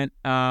segment.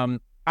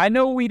 I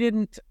know we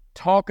didn't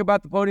talk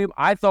about the podium.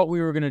 I thought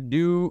we were going to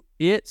do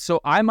it,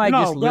 so I might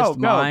just list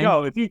mine.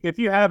 No. If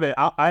you have it,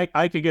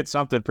 I could get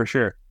something for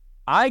sure.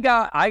 I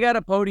got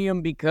a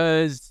podium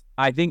because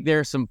I think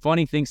there's some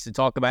funny things to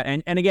talk about.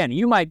 And again,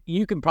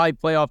 you can probably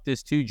play off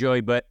this too,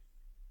 Joey, but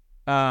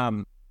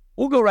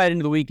we'll go right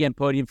into the weekend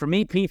podium. For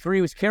me,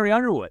 P3 was Carrie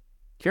Underwood.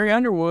 Carrie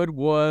Underwood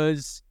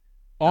was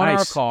on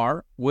our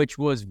car, which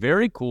was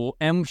very cool.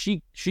 And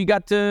she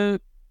got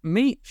to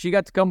meet. She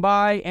got to come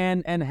by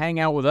and hang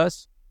out with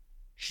us.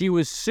 She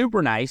was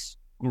super nice.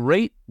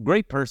 Great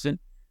person.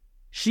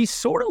 She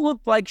sort of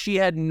looked like she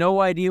had no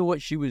idea what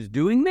she was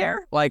doing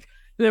there. Like,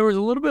 there was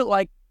a little bit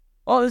like,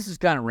 oh, this is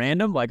kind of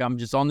random. Like, I'm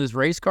just on this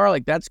race car.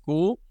 Like, that's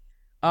cool.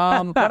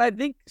 But I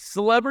think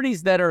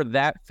celebrities that are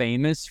that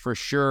famous for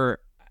sure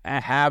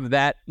have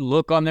that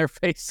look on their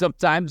face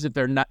sometimes if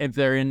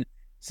they're in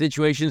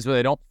situations where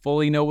they don't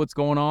fully know what's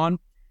going on.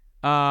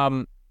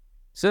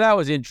 So that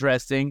was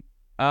interesting.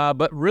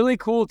 But really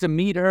cool to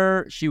meet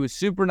her. She was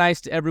super nice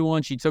to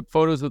everyone. She took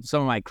photos with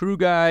some of my crew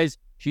guys.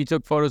 She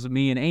took photos with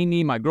me and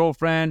Amy, my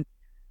girlfriend.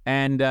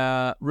 And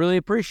really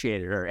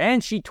appreciated her.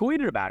 And she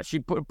tweeted about it. She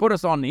put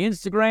us on the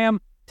Instagram,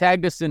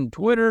 tagged us in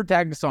Twitter,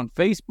 tagged us on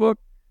Facebook.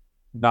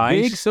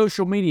 Nice. Big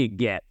social media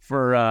get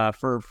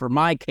for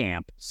my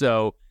camp.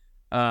 So,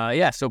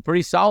 so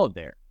pretty solid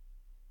there.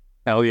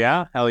 Hell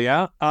yeah.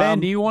 Ben,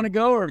 do you want to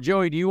go? Or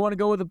Joey, do you want to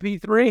go with a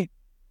P3?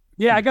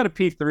 Yeah, I got a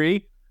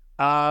P3.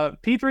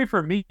 P3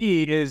 for me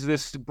is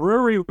this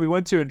brewery we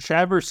went to in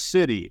Traverse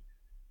City.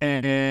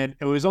 and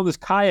it was on this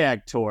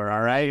kayak tour,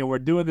 all right? And we're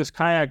doing this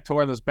kayak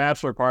tour on this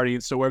bachelor party,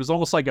 and so it was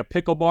almost like a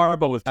pickle bar,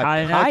 but with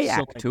kayaks.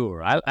 Kayak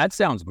tour. That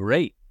sounds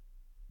great.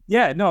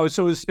 Yeah, no,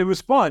 so it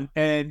was fun.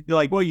 And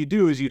like what you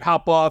do is you'd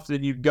hop off,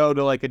 then you'd go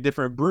to like a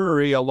different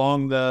brewery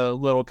along the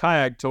little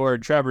kayak tour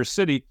in Traverse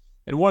City.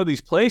 And one of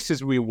these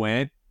places we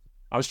went,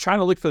 I was trying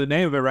to look for the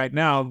name of it right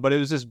now, but it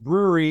was this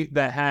brewery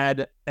that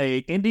had a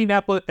Indy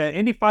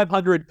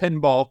 500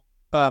 pinball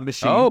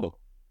machine,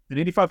 an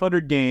Indy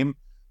 500 game,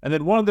 and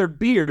then one of their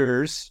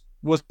beers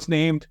was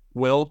named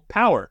Will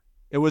Power.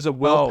 It was a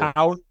Will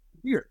Power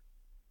beer.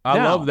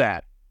 I love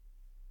that.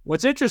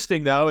 What's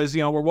interesting, though, is,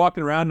 we're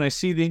walking around and I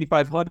see the Indy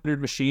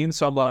 500 machine.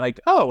 So I'm like,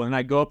 and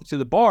I go up to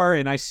the bar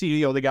and I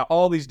see, they got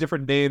all these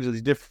different names of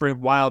these different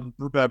wild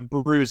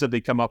brews that they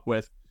come up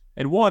with.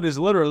 And one is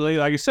literally,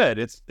 like I said,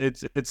 it's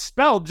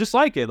spelled just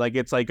like it. Like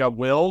it's like a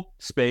Will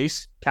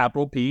space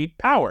capital P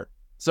Power.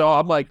 So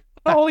I'm like,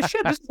 holy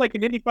shit, this is like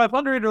an Indy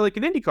 500 or like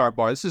an IndyCar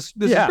bar. This is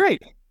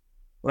great.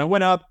 When I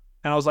went up,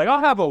 and I was like, I'll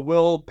have a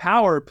Will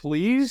Power,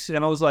 please.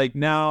 And I was like,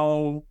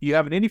 now you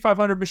have an Indy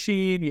 500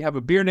 machine. You have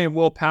a beer named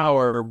Will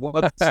Power.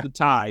 What's the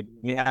tide?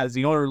 Has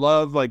the owner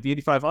love like the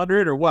Indy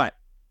 500 or what?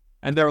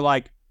 And they're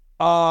like,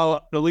 at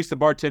least the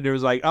bartender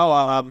was like,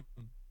 I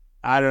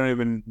don't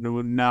even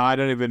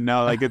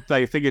know. Like,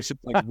 I think it's just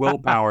like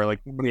willpower.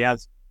 Like somebody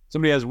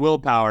has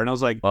willpower. And I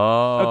was like,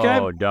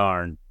 okay,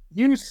 darn.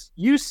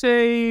 You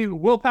say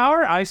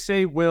willpower, I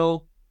say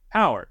Will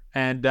Power.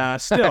 And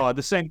still at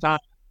the same time,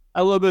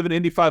 a little bit of an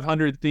Indy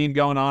 500 theme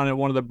going on at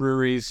one of the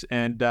breweries,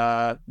 and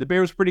the beer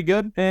was pretty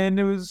good, and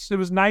it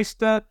was nice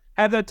to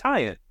have that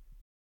tie-in.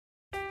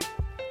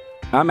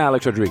 I'm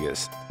Alex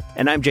Rodriguez.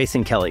 And I'm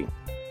Jason Kelly.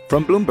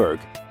 From Bloomberg,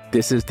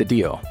 this is The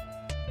Deal.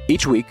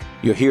 Each week,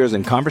 you'll hear us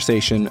in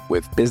conversation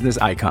with business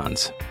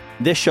icons.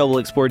 This show will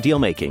explore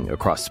deal-making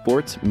across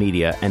sports,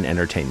 media, and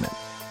entertainment.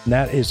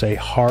 That is a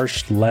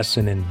harsh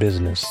lesson in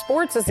business.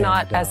 Sports is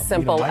not as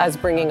simple as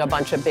bringing a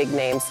bunch of big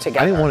names together.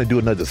 I didn't want to do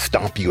another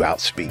stomp you out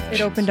speech. It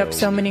opened up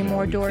so many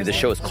more doors. The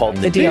show is called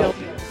The Deal.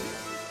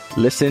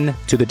 Listen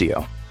to The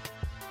Deal.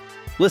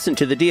 Listen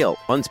to The Deal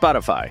on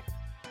Spotify.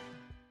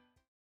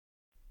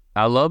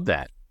 I love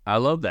that.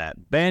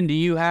 Ben, did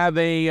you have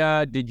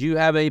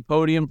a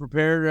podium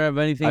prepared of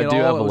anything at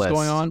all that was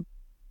going on?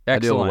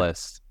 Excellent. I do have a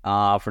list.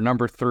 For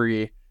number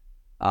 3,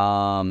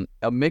 a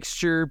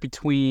mixture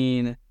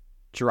between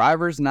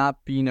drivers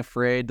not being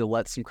afraid to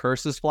let some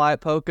curses fly at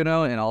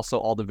Pocono, and also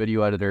all the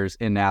video editors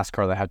in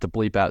NASCAR that have to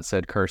bleep out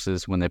said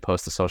curses when they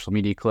post the social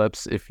media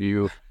clips. If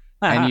you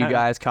and you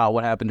guys caught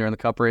what happened during the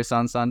Cup race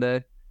on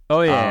Sunday.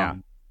 Oh yeah.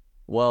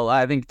 Well,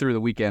 I think through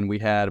the weekend we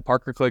had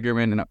Parker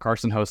Kligerman and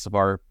Carson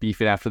Hocevar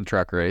beefing after the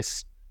truck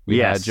race. We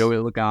had Joey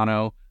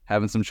Logano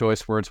having some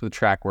choice words with a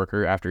track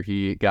worker after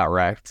he got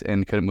wrecked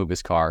and couldn't move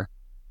his car.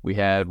 We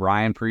had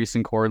Ryan Preece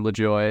and Corey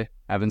LaJoie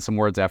having some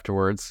words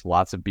afterwards,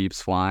 lots of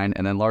beeps flying,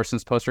 and then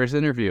Larson's post-race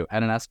interview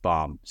had an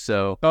S-bomb.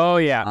 So,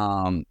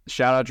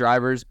 shout out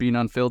drivers being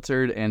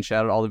unfiltered, and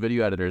shout out all the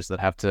video editors that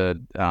have to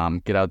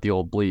get out the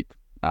old bleep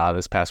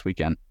this past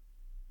weekend.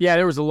 Yeah,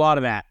 there was a lot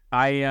of that.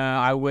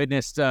 I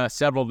witnessed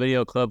several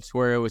video clips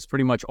where it was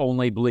pretty much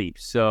only bleeps.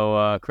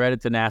 So credit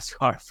to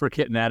NASCAR for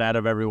getting that out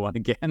of everyone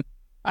again.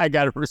 I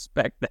gotta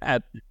respect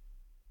that.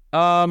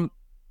 All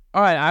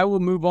right, I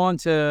will move on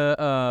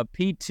to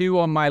P2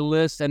 on my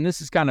list, and this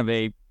is kind of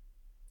a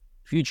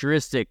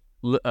futuristic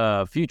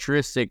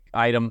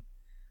item.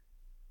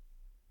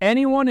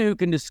 Anyone who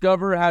can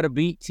discover how to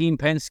beat Team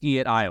Penske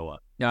at Iowa.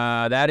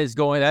 That is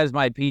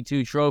my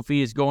P2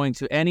 trophy, is going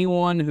to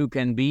anyone who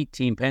can beat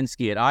Team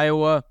Penske at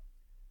Iowa.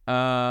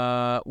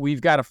 We've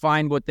got to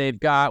find what they've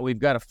got. We've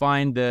got to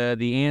find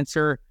the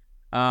answer.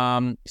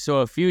 So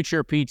a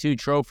future P2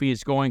 trophy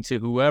is going to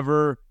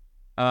whoever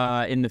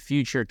in the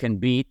future can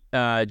beat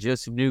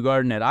Joseph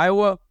Newgarden at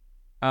Iowa.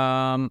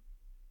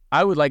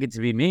 I would like it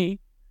to be me.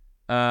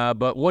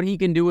 But what he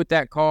can do with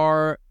that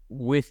car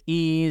with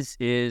ease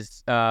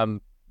is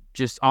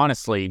just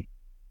honestly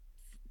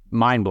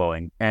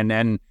mind-blowing. And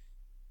then,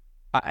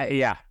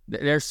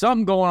 there's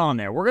something going on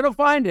there. We're going to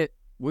find it.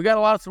 We got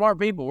a lot of smart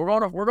people. We're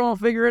going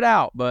to figure it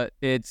out. But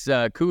it's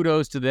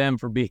kudos to them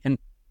for being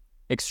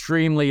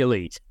extremely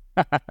elite.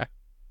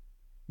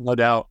 No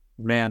doubt,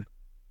 man.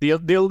 The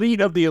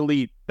elite of the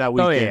elite that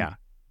weekend.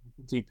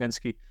 Team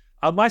Penske.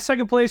 My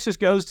second place just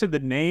goes to the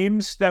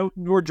names that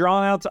were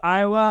drawn out to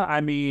Iowa.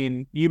 I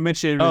mean, you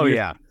mentioned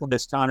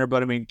this, Connor,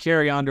 but I mean,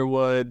 Carrie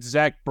Underwood,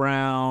 Zach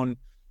Brown,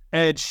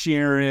 Ed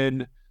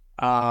Sheeran.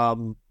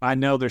 I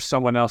know there's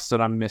someone else that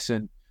I'm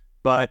missing,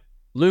 but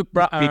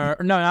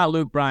not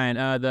Luke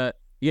Bryan.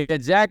 You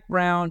had Zach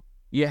Brown,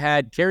 you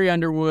had Carrie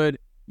Underwood,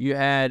 you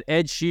had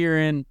Ed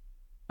Sheeran,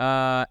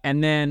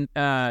 and then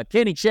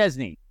Kenny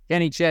Chesney,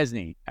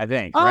 I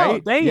think,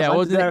 right?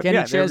 Wasn't it Kenny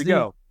Chesney? There we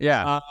go.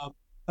 Yeah.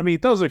 I mean,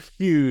 those are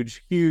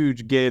huge,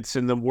 huge gets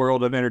in the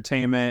world of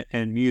entertainment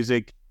and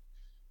music.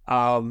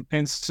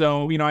 And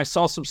so, I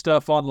saw some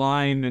stuff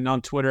online and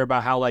on Twitter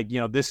about how,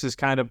 this is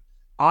kind of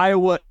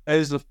Iowa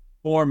as the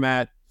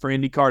format for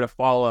IndyCar to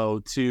follow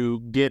to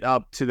get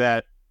up to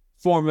that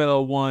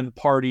Formula One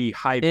party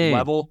hype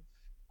level.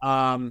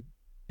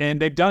 And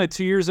they've done it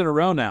 2 years in a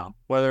row now,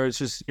 whether it's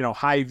just,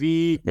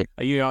 Hy-Vee,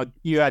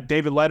 you had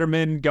David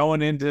Letterman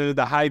going into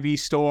the Hy-Vee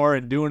store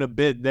and doing a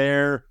bit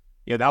there.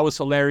 That was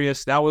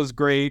hilarious. That was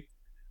great.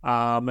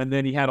 And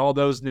then he had all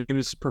those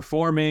names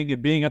performing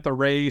and being at the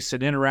race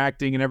and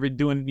interacting and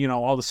doing,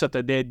 all the stuff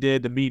that they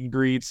did, the meet and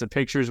greets, the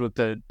pictures with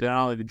not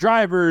only the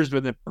drivers,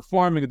 but then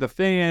performing with the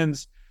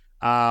fans.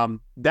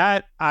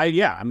 That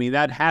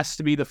has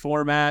to be the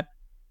format.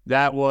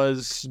 That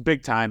was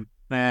big time.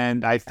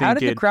 And I think how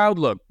did the crowd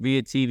look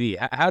via TV?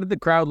 How did the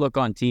crowd look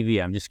on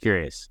TV? I'm just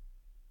curious.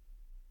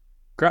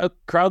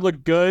 Crowd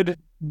looked good.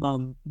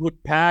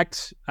 Looked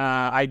packed.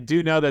 I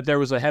do know that there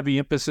was a heavy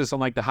emphasis on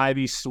like the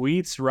Hy-Vee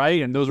suites,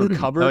 right? And those were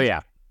covered. Oh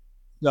yeah.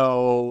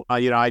 So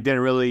I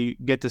didn't really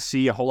get to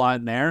see a whole lot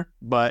in there,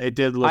 but it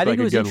did look like a good one. I think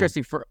it was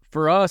interesting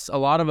for us. A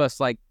lot of us,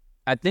 like,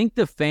 I think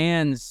the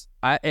fans,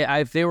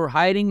 if they were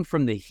hiding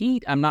from the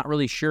heat, I'm not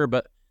really sure,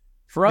 but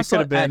for us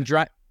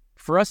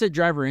for us at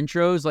driver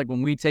intros, like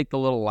when we take the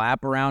little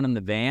lap around in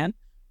the van,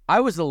 I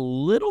was a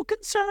little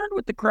concerned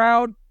with the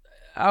crowd.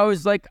 I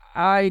was like,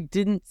 I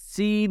didn't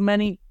see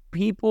many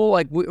people.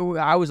 Like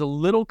I was a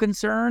little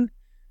concerned,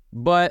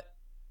 but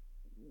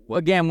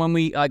again, when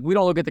we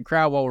don't look at the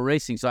crowd while we're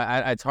racing, so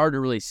it's hard to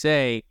really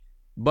say.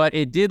 But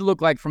it did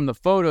look like from the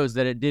photos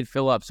that it did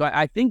fill up. So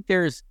I think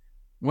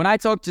when I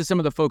talked to some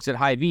of the folks at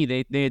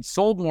Hy-Vee, they had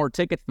sold more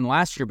tickets than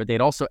last year, but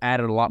they'd also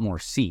added a lot more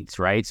seats,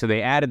 right? So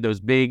they added those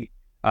big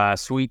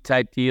suite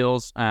type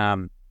deals,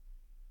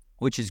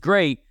 which is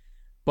great.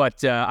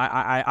 But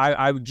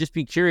I would just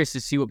be curious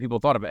to see what people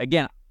thought of it.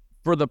 Again,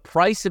 for the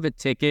price of a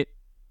ticket,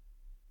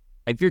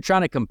 if you're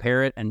trying to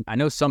compare it, and I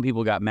know some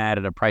people got mad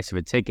at the price of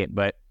a ticket,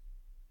 but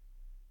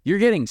you're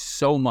getting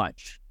so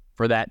much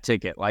for that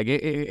ticket. Like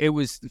it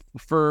was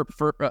for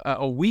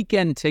a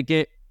weekend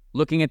ticket,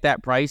 looking at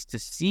that price, to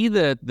see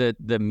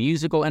the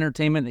musical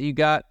entertainment that you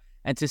got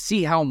and to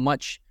see how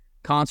much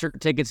concert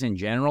tickets in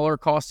general are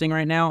costing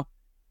right now.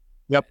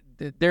 Yep.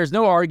 There's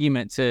no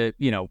argument to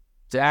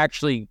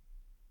actually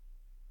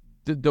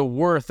the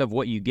worth of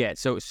what you get.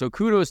 So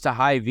kudos to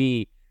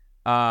Hy-Vee.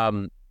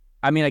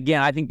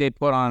 Again, I think they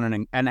put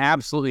on an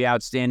absolutely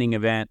outstanding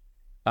event.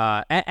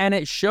 And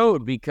it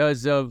showed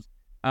because of,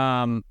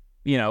 the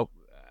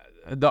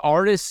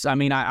artists.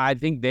 I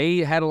think they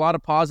had a lot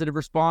of positive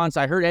response.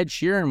 I heard Ed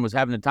Sheeran was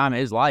having the time of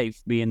his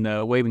life waving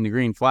the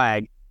green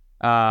flag,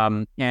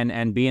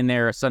 and being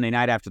there a Sunday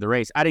night after the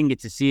race. I didn't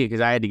get to see it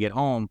because I had to get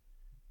home.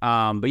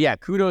 But yeah,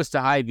 kudos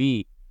to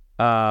Hy-Vee,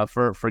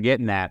 for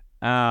getting that.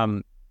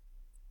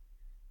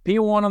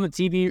 P1 on the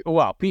TV.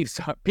 Well,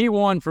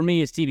 P1 for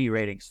me is TV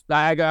ratings.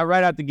 I got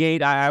right out the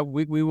gate.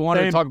 We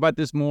wanted to talk about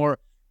this more.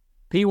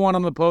 P1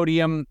 on the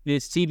podium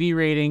is TV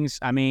ratings.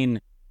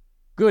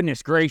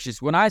 Goodness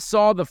gracious. When I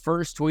saw the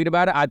first tweet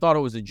about it, I thought it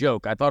was a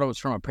joke. I thought it was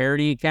from a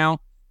parody account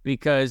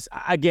because,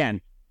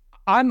 again,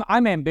 I'm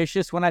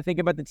ambitious when I think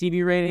about the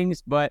TV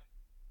ratings, but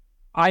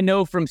I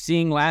know from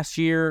seeing last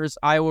year's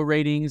Iowa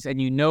ratings, and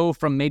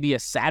from maybe a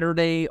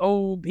Saturday,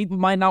 people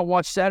might not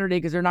watch Saturday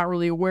because they're not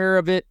really aware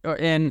of it,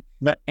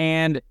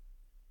 and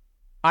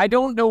I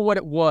don't know what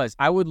it was.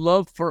 I would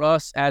love for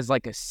us as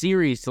like a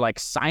series to like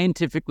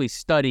scientifically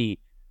study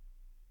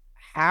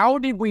how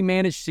did we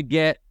manage to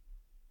get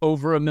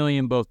over 1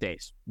 million both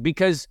days,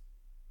 because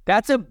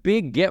that's a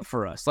big get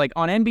for us. Like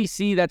on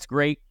NBC, that's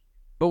great,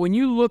 but when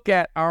you look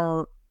at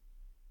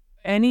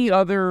any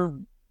other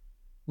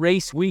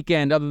race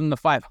weekend other than the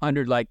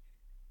 500, like,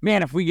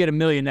 man, if we get 1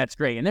 million, that's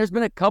great. And there's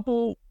been a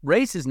few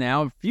races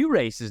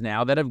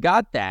now that have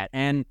got that.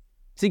 And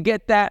to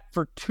get that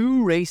for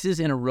 2 races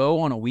in a row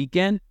on a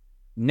weekend,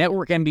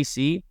 network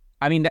NBC,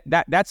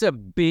 that's a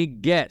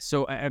big get.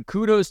 So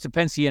kudos to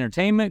Penske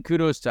Entertainment,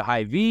 kudos to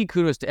Hy-Vee,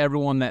 kudos to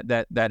everyone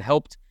that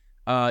helped,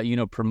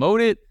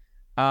 promote it.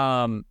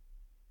 I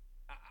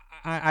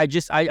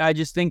just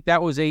think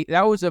that was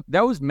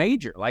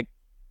major. Like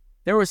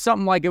there was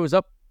something like it was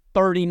up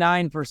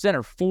 39%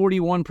 or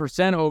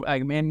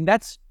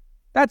 41%.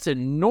 That's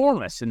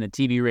enormous in the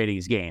TV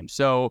ratings game.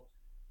 So,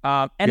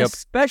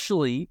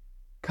 especially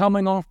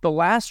coming off the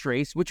last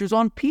race, which was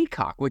on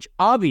Peacock, which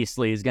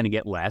obviously is going to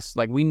get less.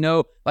 Like we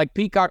know, like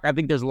Peacock, I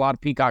think there's a lot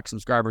of Peacock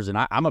subscribers, and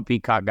I'm a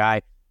Peacock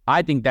guy.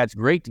 I think that's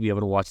great to be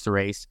able to watch the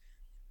race,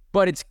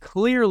 but it's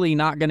clearly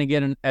not going to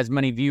get as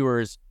many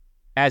viewers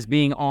as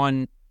being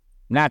on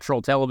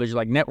natural television,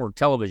 like network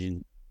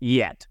television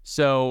yet.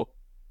 So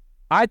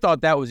I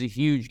thought that was a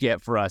huge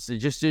get for us.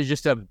 It's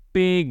just a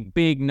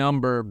big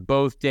number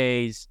both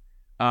days.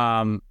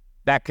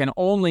 That can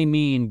only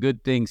mean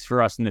good things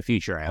for us in the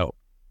future, I hope.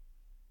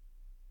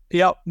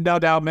 Yep, no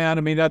doubt, man.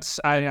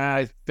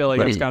 I feel like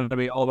it's going to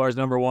be all of ours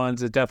number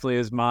ones. It definitely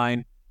is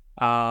mine.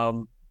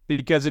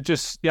 Because it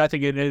just, I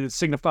think it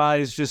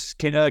signifies just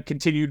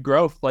continued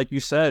growth, like you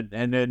said,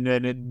 and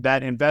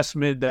that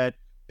investment that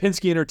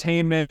Penske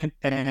Entertainment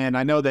and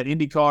I know that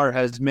IndyCar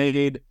has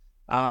made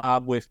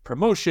with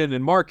promotion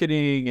and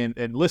marketing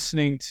and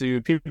listening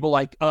to people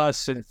like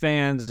us and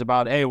fans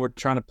about, hey, we're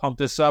trying to pump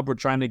this up. We're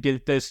trying to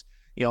get this,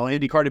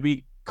 IndyCar to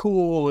be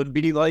cool and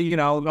be like,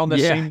 on the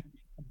same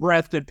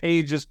breath and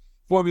page as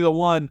Formula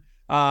One.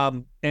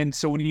 And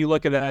so when you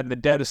look at that in the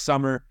dead of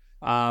summer,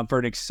 for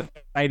an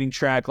exciting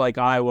track like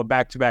Iowa,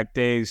 back-to-back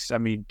days, I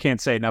mean,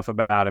 can't say enough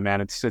about it, man.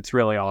 It's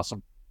really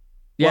awesome.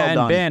 Yeah, Well and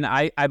done. Ben,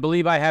 I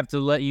believe I have to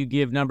let you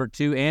give number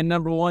 2 and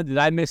number 1. Did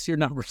I miss your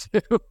number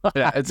 2?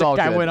 Yeah, it's all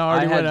good.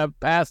 I went up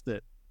past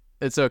it.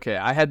 It's okay.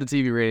 I had the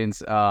TV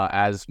ratings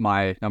as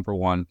my number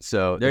 1,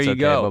 so there it's you okay.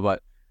 go.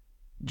 But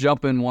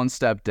jumping one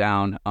step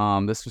down,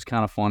 this was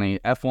kind of funny.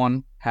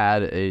 F1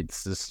 had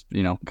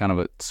kind of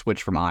a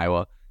switch from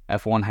Iowa.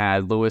 F1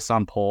 had Lewis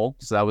on pole,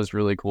 so that was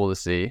really cool to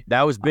see.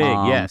 That was big,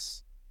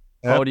 yes.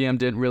 Podium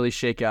didn't really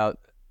shake out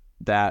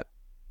that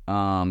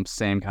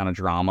same kind of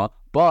drama,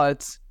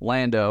 but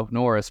Lando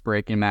Norris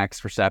breaking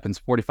Max Verstappen's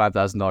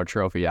 $45,000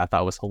 trophy, I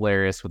thought was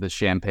hilarious with his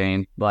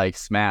champagne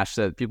smash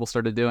that people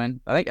started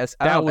doing. I think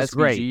that was SVG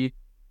great.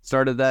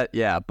 Started that,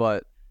 yeah.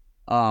 But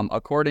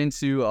according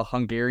to a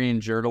Hungarian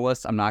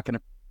journalist, I'm not going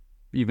to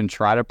even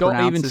try to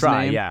pronounce his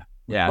name. Yeah,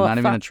 I'm not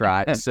even going to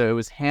try. So it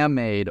was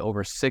handmade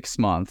over 6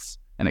 months.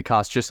 And it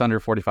cost just under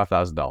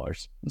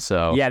 $45,000.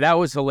 So yeah, that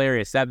was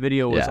hilarious. That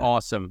video was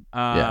awesome.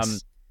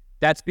 Yes.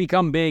 That's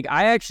become big.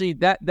 I actually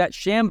that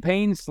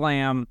champagne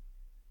slam,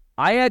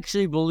 I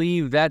actually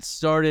believe that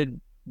started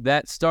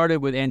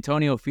with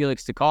Antonio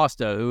Felix da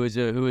Costa, who is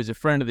a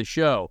friend of the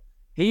show.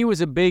 He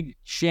was a big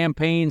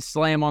champagne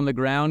slam on the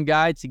ground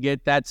guy to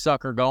get that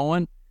sucker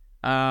going.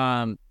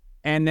 And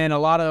then a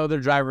lot of other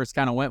drivers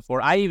kind of went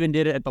for it. I even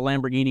did it at the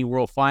Lamborghini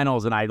World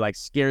Finals, and I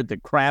scared the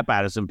crap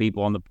out of some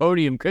people on the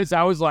podium because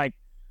I was like,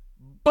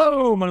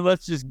 boom, and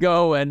let's just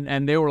go.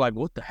 And they were like,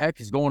 what the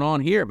heck is going on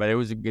here? But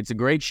it's a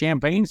great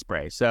champagne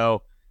spray.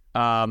 So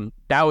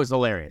that was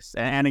hilarious.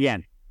 And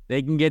again,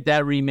 they can get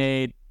that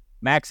remade.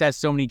 Max has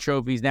so many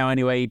trophies now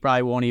anyway, he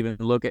probably won't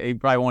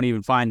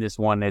even find this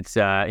one. It's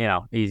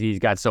he's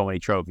got so many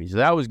trophies. So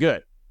that was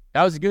good.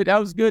 That was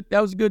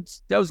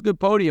a good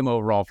podium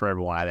overall for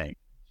everyone, I think.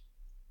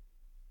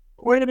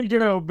 Way to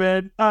go,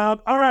 Ben. All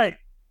right.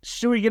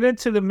 Should we get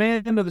into the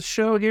man of the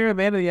show here,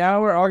 man of the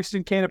hour,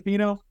 Agustin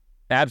Canapino?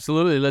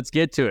 Absolutely. Let's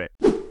get to it.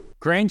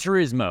 Gran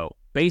Turismo,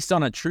 based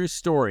on a true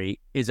story,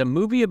 is a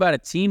movie about a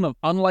team of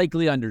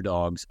unlikely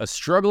underdogs, a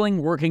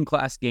struggling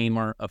working-class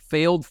gamer, a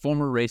failed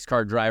former race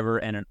car driver,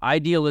 and an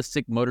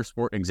idealistic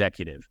motorsport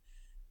executive.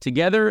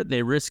 Together,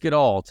 they risk it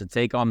all to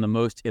take on the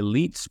most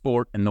elite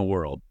sport in the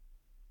world.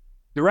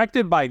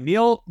 Directed by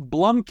Neil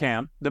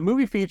Blomkamp, the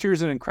movie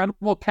features an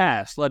incredible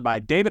cast led by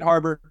David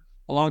Harbour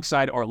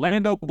alongside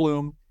Orlando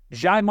Bloom,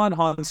 Jaimon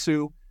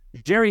Hansu,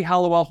 Jerry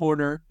Halliwell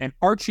Horner, and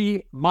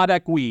Archie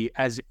Madakwi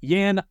as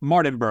Jan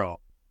Martinborough.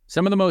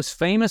 Some of the most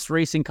famous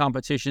racing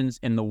competitions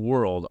in the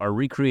world are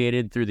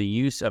recreated through the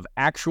use of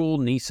actual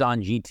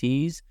Nissan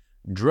GTs,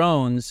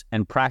 drones,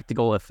 and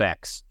practical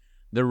effects.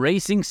 The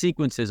racing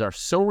sequences are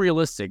so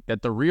realistic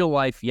that the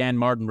real-life Jan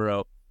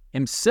Martinborough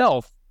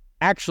himself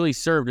actually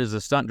served as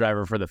a stunt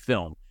driver for the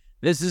film.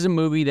 This is a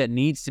movie that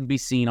needs to be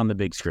seen on the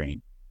big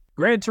screen.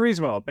 Gran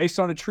Turismo, based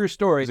on a true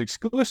story, is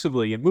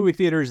exclusively in movie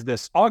theaters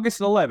this August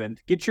 11th.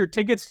 Get your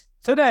tickets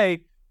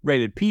today,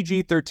 rated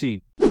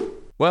PG-13.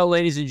 Well,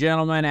 ladies and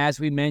gentlemen, as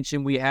we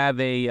mentioned, we have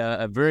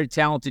a very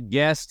talented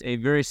guest, a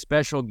very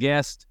special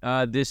guest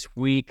this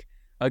week,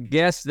 a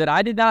guest that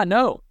I did not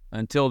know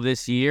until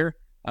this year,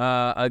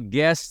 a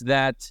guest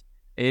that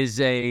is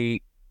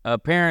a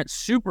apparent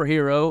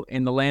superhero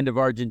in the land of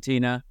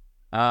Argentina,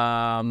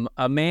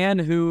 a man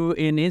who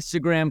in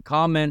Instagram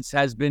comments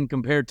has been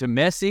compared to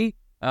Messi,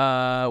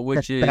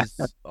 which is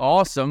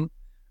awesome.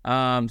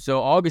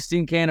 So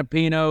Agustin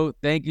Canapino,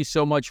 thank you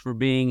so much for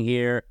being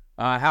here.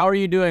 How are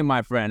you doing,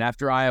 my friend,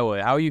 after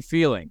Iowa? How are you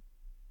feeling?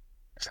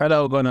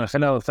 Hello, Gunnar.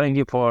 Hello. Thank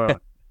you for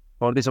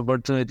this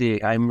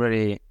opportunity. I'm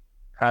really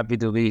happy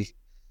to be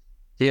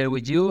here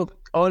with you.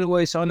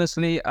 Always,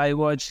 honestly, I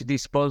watch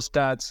these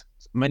podcasts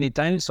many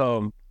times,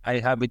 so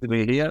I'm happy to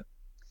be here.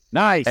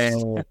 Nice.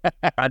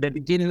 At the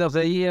beginning of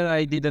the year,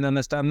 I didn't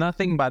understand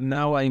nothing, but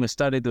now I'm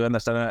starting to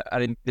understand a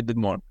little bit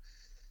more.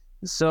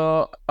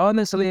 So,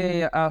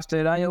 honestly,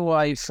 after Iowa,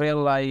 I feel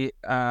like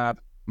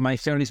my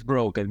heart is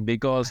broken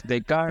because the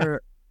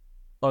car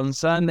on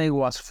Sunday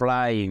was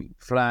flying.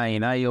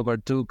 I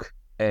overtook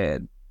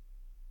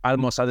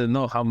almost, I don't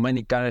know how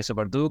many cars I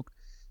overtook.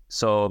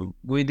 So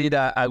we did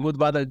a good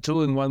battle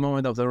too in one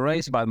moment of the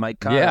race, but my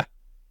car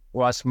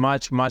was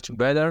much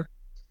better.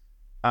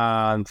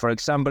 And for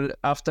example,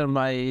 after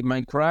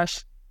my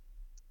crash,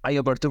 I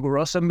overtook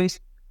Rosenbeek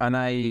and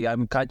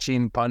I'm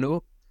catching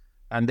Panu,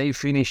 and they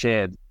finished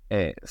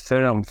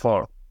third and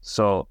fourth.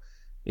 So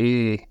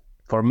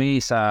for me,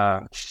 it's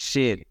a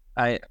shit.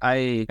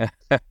 I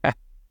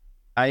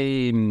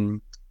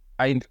don't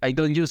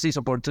use this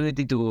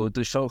opportunity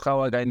to show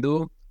how I can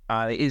do.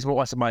 It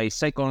was my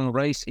second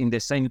race in the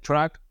same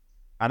track,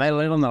 and I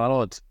learned a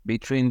lot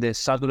between the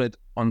Saturday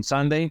on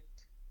Sunday.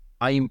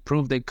 I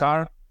improved the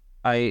car.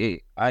 I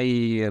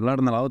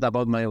learned a lot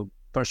about my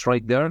first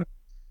race there,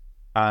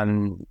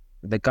 and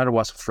the car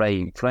was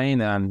flying,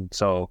 and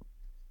so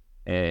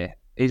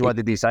it's what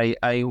it is.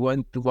 I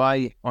went to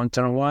buy on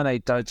turn one. I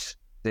touched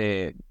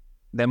the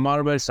the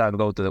marbles and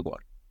go to the wall.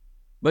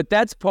 But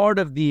that's part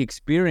of the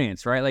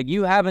experience, right? Like,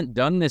 you haven't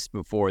done this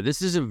before.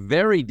 This is a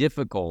very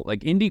difficult, like,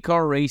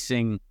 IndyCar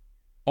racing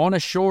on a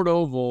short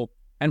oval.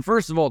 And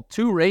first of all,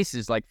 2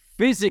 races, like,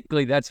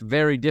 physically, that's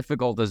very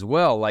difficult as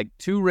well. Like,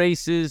 2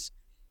 races.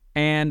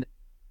 And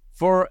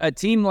for a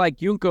team like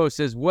Juncos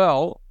as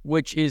well,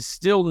 which is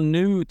still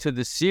new to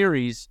the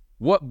series,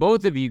 what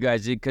both of you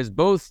guys did, because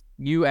both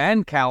you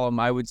and Callum,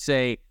 I would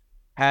say,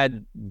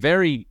 had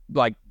very,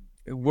 like,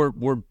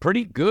 were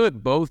pretty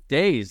good both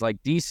days,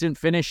 like decent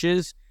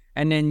finishes.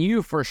 And then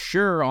you, for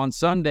sure, on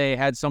Sunday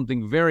had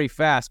something very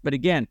fast. But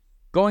again,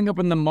 going up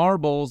in the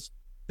marbles,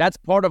 that's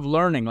part of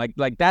learning.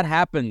 Like that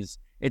happens.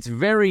 It's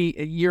very,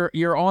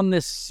 you're on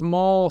this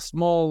small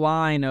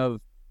line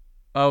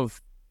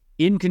of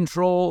in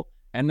control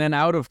and then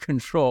out of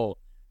control.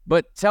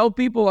 But tell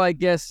people, I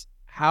guess,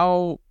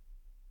 how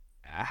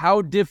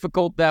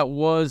difficult that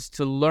was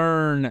to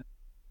learn.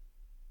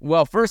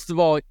 Well, first of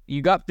all,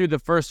 you got through the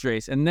first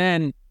race, and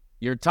then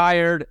you're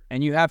tired,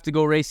 and you have to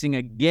go racing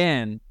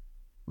again,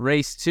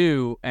 race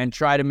 2, and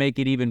try to make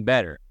it even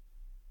better.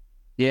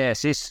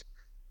 Yes,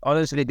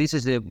 honestly, this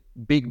is a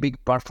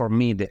big part for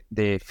me,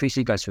 the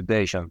physical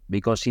situation,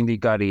 because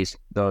IndyCar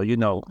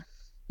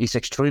is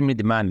extremely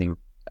demanding.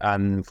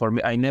 And for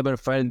me, I never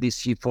felt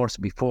this G-force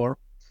before.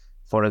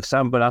 For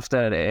example,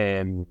 after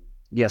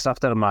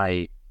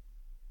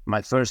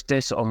my first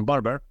test on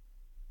Barber,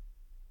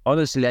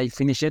 honestly, I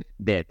finished it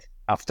dead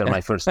after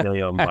my first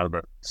day on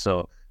Barber.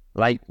 So,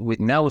 like,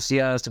 with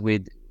nausea,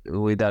 with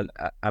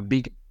a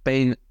big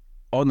pain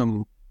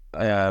on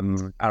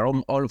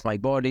around all of my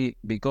body,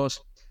 because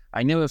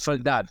I never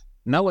felt that.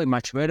 Now I'm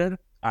much better,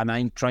 and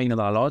I'm training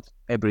a lot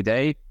every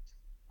day.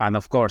 And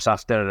of course,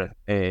 after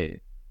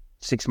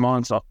 6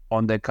 months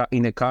in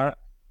the car,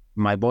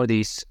 my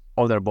body is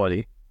other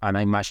body, and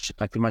I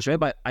feel much better,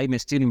 but I'm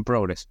still in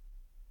progress.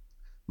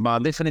 But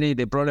definitely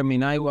the problem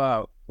in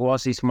Iowa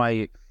was it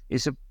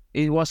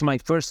was my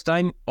first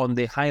time on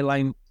the high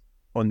line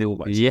on the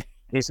ovals. Yeah,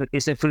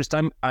 it's the first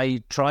time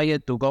I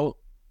tried to go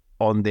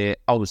on the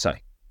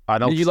outside.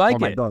 Did you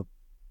like it?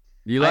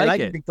 You like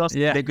it because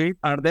the grips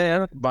are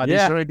there, but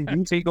it's already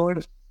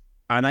difficult.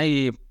 And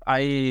I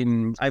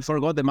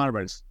forgot the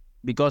marbles,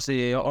 because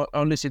the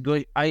only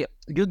situation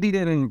you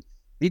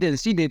didn't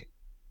see the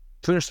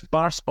first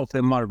parts of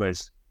the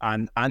marbles,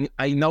 and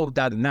I know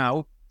that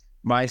now,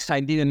 but I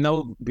didn't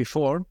know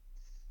before.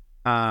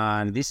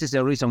 And this is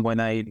the reason when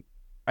I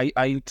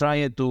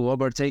tried to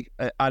overtake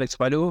Alex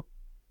Palou,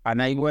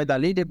 and I went a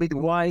little bit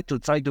wide to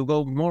try to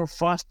go more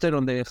faster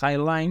on the high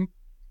line,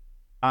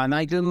 and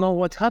I didn't know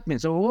what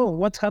happened. So,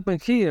 what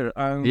happened here?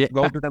 And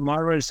go to the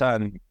marbles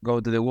and go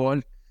to the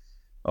wall.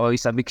 Oh,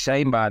 it's a big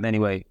shame, but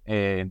anyway,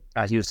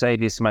 as you say,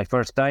 this is my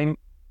first time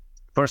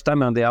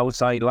on the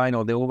outside line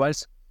of the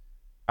ovals,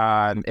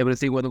 and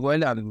everything went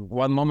well. And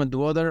one moment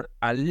to other,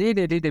 a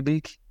little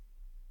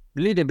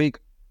big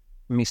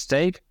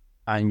mistake,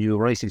 and your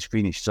race is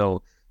finished.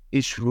 So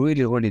it's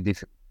really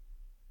difficult.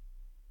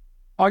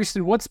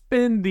 Agustin, what's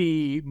been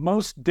the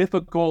most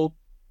difficult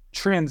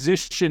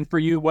transition for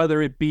you,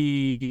 whether it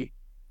be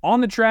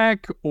on the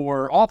track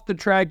or off the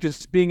track,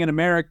 just being in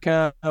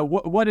America?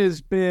 What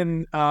has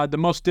been the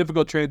most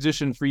difficult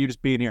transition for you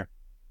just being here?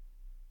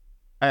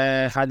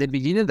 At the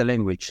beginning, the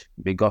language,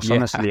 because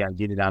honestly, I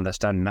didn't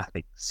understand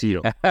nothing,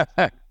 zero.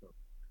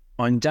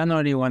 On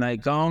January, when I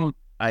come,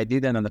 I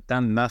didn't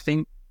understand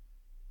nothing,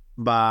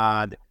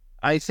 but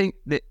I think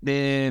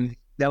the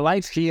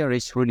life here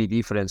is really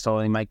different. So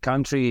in my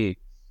country,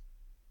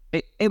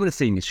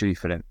 everything is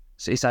different.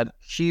 So it's a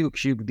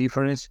huge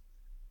difference.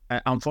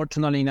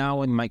 Unfortunately,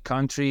 now in my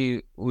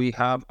country, we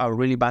have a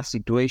really bad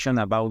situation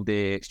about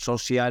the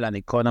social and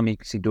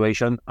economic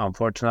situation,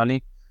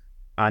 unfortunately,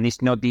 and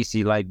it's not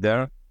easy like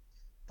there.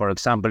 For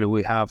example,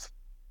 we have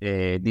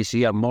this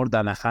year more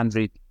than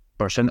 100%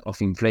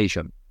 of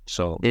inflation.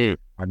 So,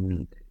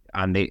 and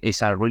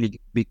it's a really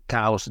big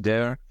chaos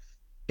there.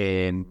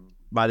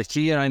 But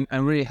here,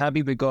 I'm really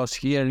happy, because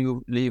here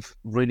you live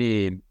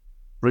really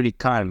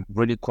calm,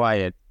 really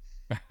quiet.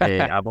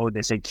 About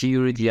the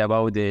security,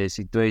 about the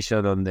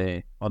situation on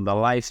the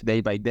life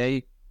day by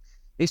day,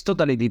 it's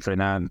totally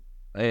different.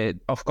 And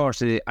of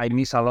course, I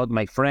miss a lot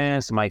my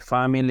friends, my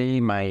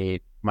family, my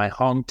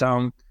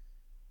hometown,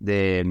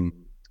 the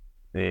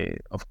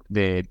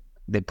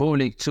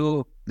public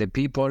too, the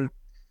people.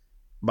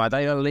 But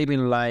I am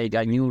living like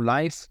a new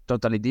life,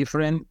 totally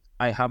different.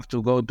 I have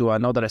to go to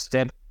another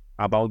step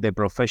about the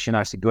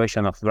professional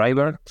situation of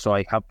driver, so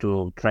I have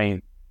to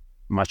train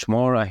much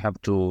more. I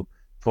have to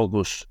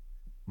focus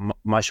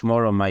much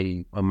more on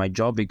my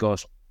job,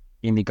 because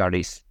IndyCar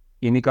is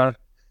IndyCar,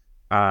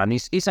 and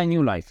it's a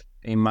new life.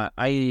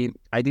 I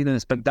didn't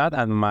expect that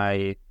at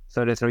my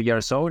 33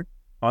 years old,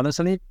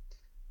 honestly,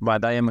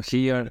 but I am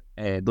here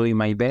doing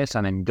my best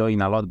and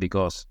enjoying a lot,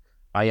 because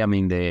I am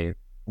in the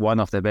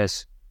one of the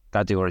best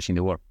categories in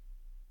the world.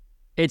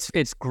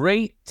 It's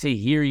great to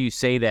hear you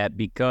say that,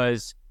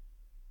 because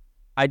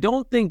I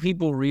don't think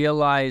people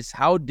realize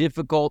how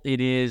difficult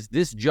it is,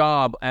 this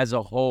job as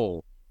a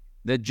whole,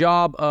 the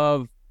job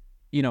of,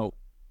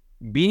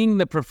 being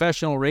the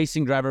professional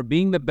racing driver,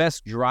 being the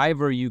best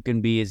driver you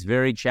can be is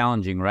very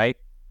challenging, right?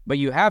 But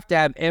you have to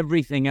have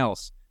everything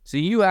else. So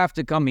you have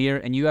to come here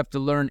and you have to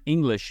learn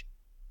English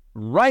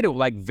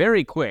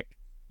very quick.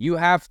 You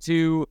have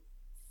to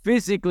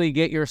physically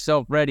get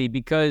yourself ready,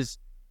 because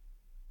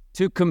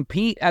to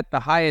compete at the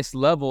highest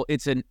level,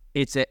 it's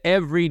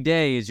every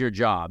day is your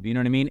job. You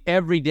know what I mean?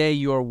 Every day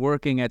you're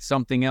working at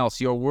something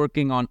else. You're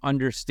working on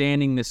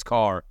understanding this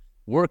car,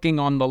 working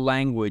on the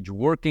language,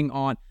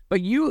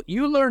 but you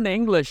learn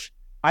English,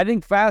 I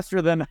think,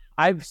 faster than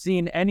I've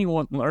seen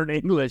anyone learn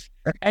English.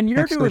 And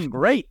you're doing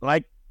great.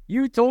 Like,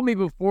 you told me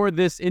before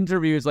this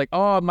interview, it's like,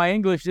 oh, my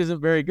English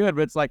isn't very good.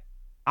 But it's like,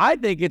 I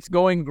think it's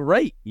going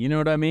great. You know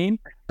what I mean?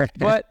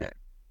 But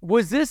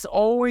was this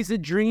always a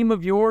dream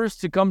of yours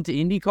to come to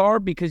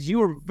IndyCar? Because you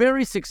were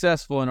very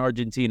successful in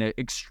Argentina,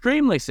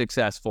 extremely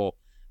successful.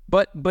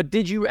 But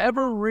did you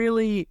ever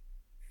really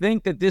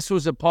think that this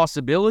was a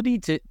possibility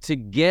to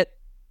get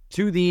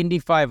to the Indy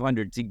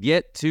 500, to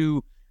get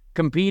to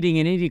competing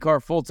in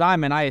IndyCar full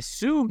time? And I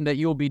assume that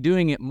you'll be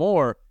doing it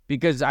more,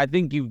 because I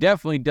think you've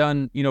definitely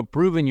done,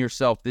 proven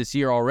yourself this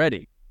year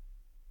already.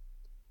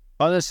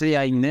 Honestly,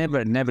 I never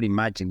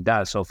imagined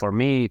that. So for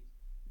me,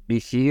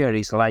 this year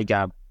is like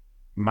a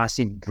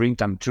massive dream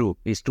come true.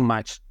 It's too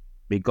much,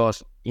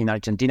 because in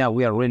Argentina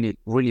we are really,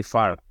 really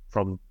far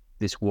from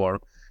this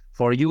world.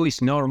 For you,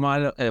 it's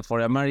normal.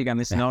 For American,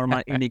 it's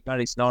normal.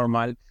 IndyCar is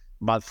normal.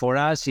 But for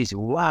us, it's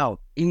wow,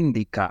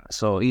 IndyCar.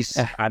 So it's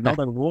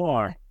another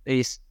world.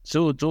 It's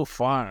too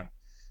far.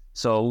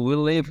 So we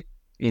live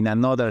in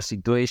another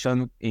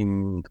situation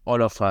in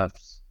all of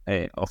us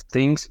of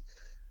things,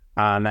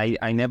 and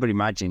I never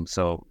imagined.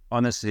 So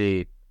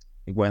honestly,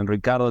 when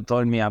Ricardo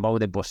told me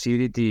about the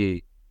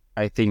possibility,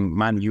 I think,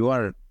 man, you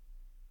are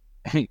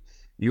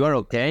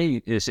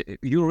okay.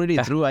 You really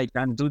true. I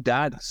can do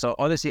that. So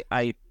honestly,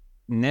 I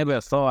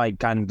never thought I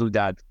can do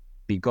that,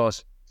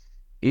 because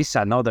it's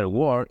another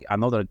world,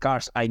 another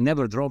cars. I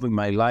never drove in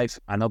my life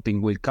an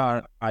open wheel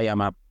car. I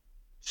am a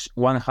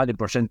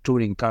 100%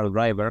 touring car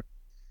driver.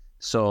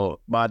 So,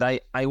 but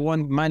I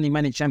won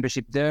many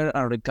championships there,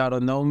 and Ricardo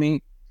know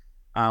me.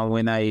 And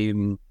when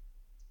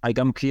I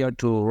come here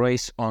to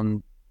race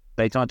on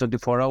Daytona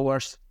 24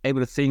 hours,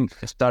 everything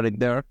started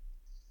there.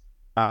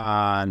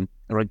 And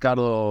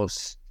Ricardo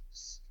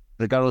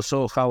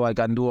saw how I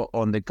can do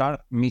on the car.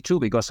 Me too,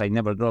 because I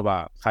never drove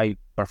a high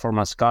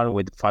performance car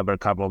with fiber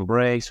carbon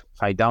brakes,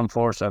 high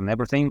downforce, and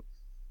everything.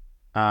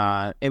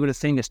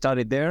 Everything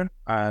started there,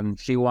 and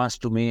he wants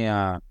to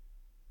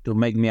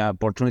make me an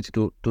opportunity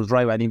to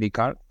drive an Indy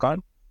car.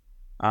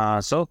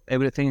 So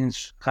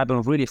everything's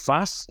happened really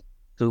fast,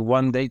 to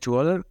one day to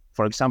other.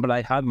 For example,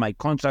 I had my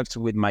contracts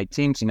with my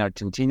teams in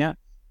Argentina,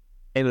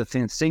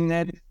 everything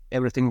signed,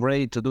 everything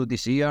ready to do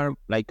this year,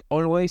 like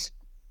always.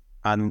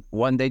 And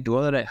one day to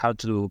other, I had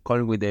to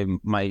call with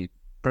my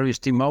previous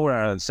team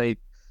owner and say,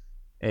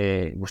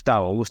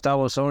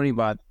 Gustavo, sorry,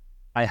 but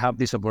I have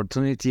this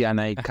opportunity and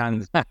I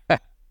can't.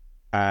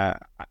 I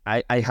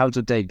have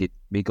to take it,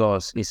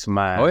 because it's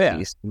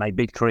my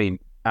big dream.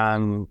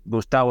 And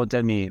Gustavo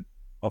told me,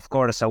 of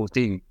course,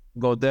 Agustin,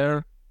 go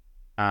there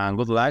and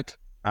good luck.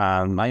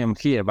 And I am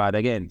here. But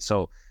again,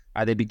 so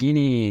at the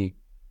beginning,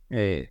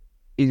 it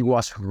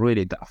was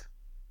really tough.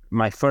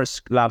 My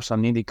first laps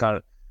on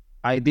IndyCar,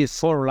 I did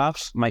 4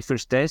 laps, my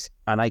first test,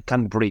 and I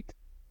can't breathe,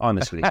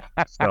 honestly.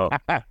 So,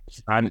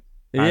 and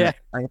I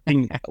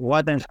think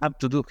what I have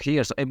to do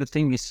here, so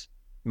everything is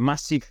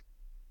massive.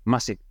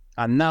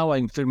 And now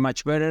I feel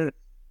much better.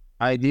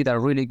 I did a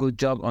really good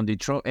job on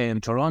Detroit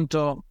and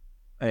Toronto,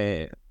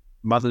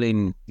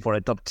 battling for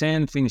a top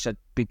 10, finished at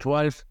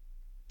P12,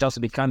 just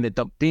become the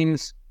top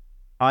teams.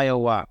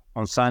 Iowa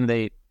on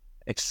Sunday,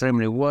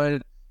 extremely well.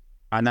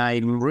 And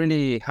I'm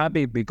really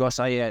happy, because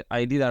I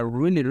did a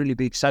really, really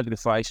big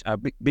sacrifice, a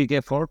big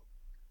effort,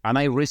 and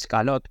I risk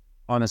a lot,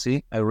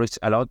 honestly. I risk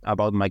a lot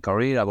about my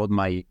career, about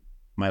my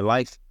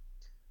life.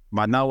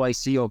 But now I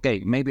see,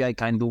 okay, maybe I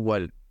can do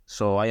well.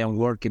 So I am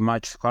working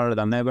much harder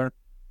than ever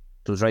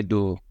to try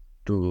to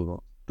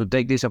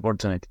take this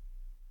opportunity.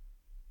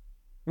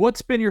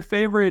 What's been your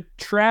favorite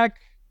track,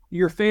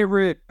 your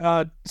favorite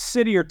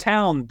city or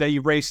town that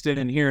you raced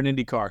in here in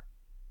IndyCar?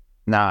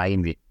 Nah,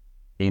 Indy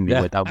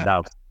without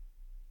doubt.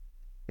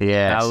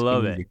 Yeah, I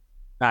love it.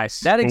 Nice.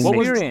 That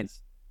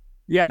experience.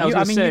 Yeah,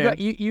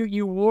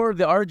 you wore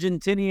the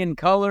Argentinian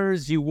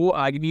colors. You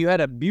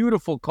had a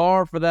beautiful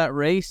car for that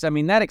race. I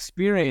mean, that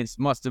experience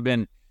must have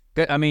been.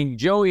 I mean,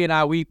 Joey and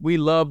I, we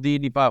love the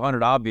Indy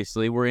 500.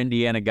 Obviously, we're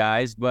Indiana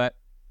guys, but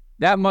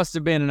that must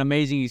have been an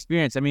amazing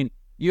experience. I mean,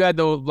 you had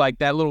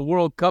that little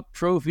World Cup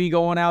trophy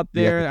going out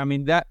there. Yeah. I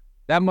mean, that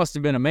must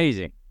have been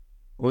amazing.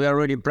 We are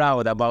really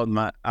proud about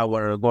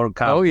our World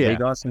Cup. Oh yeah,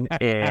 because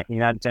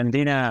in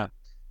Argentina,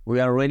 we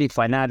are really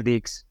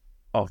fanatics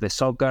of the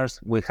soccer.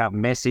 We have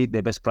Messi,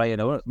 the best player in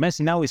the world.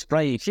 Messi now is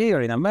playing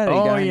here in America.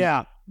 Oh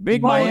yeah,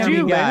 big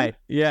Miami guy.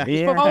 Yeah,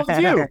 he follows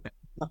you.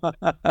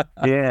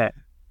 Yeah,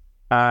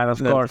 and of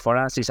course for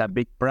us it's a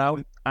big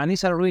proud, and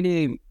it's a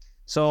really.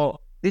 So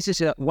this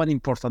is one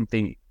important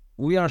thing.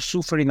 We are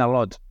suffering a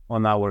lot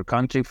on our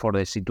country for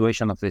the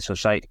situation of the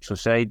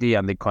society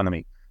and the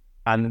economy.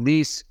 And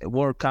this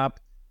World Cup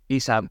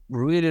is a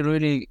really,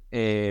 really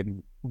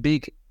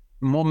big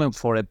moment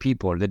for the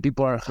people. The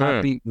people are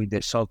happy with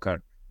the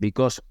soccer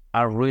because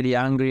are really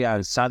angry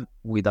and sad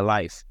with the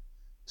life.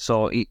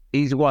 So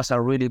it was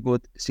a really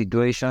good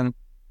situation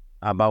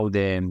about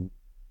the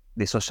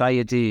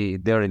society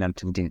there in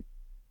Argentina.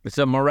 It's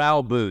a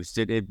morale boost.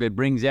 It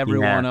brings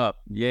everyone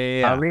up.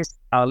 Yeah.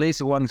 At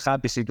least one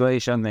happy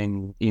situation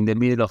in the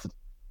middle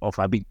of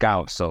a big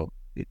chaos. So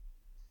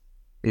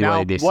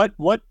now,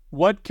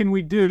 what can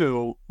we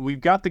do?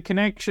 We've got the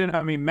connection.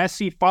 I mean,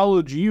 Messi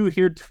followed you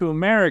here to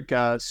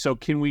America. So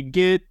can we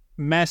get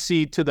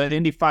Messi to the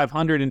Indy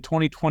 500 in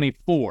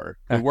 2024?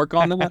 Can we work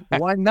on that?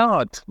 Why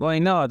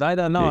not? I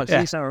don't know. Yeah.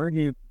 He's a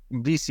really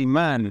busy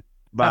man,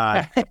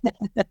 but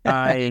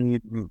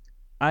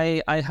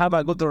I have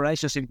a good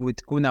relationship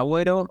with Kun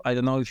Agüero. I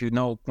don't know if you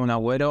know Kun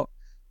Agüero.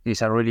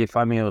 He's a really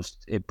famous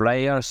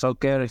player,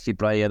 soccer. He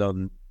played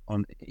on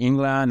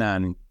England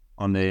and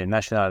on the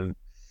national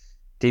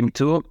team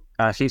too.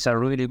 He's a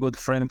really good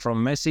friend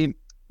from Messi,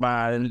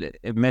 but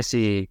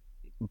Messi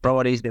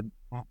probably is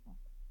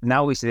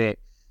the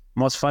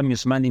most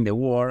famous man in the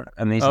world,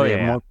 and he's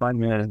most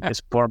famous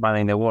sportman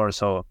in the world.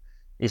 So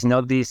it's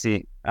not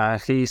easy.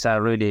 He's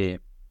a really.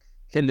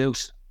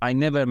 I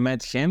never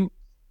met him,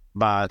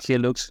 but he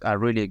looks a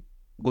really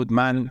good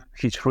man.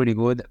 He's really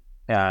good,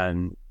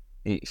 and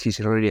he's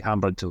really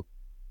humble too.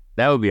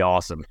 That would be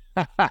awesome.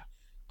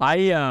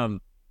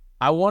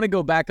 I want to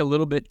go back a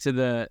little bit to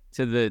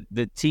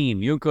the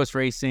team, Juncos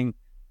Racing.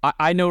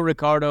 I know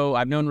Ricardo.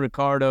 I've known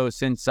Ricardo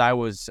since I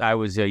was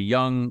a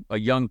young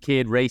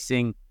kid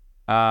racing.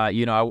 I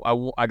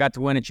got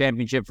to win a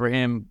championship for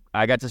him.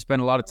 I got to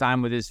spend a lot of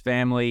time with his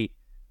family.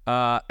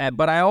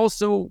 But I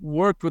also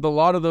worked with a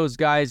lot of those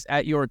guys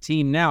at your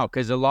team now,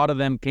 because a lot of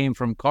them came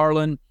from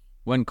Carlin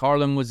when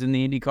Carlin was in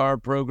the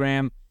IndyCar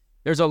program.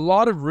 There's a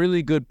lot of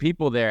really good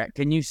people there.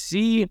 Can you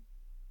see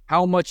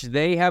how much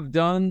they have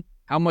done,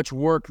 how much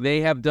work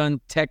they have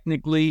done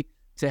technically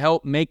to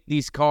help make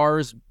these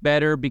cars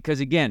better? Because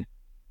again,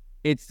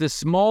 it's the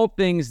small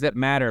things that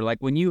matter. Like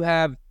when you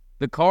have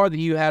the car that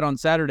you had on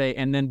Saturday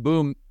and then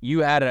boom, you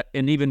had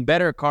an even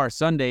better car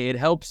Sunday, it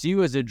helps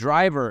you as a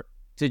driver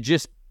to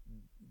just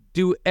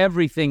do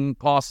everything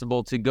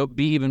possible to go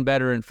be even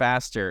better and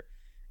faster.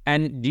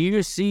 And do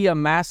you see a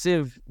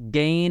massive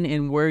gain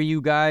in where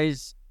you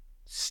guys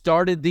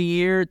started the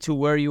year to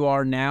where you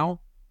are now?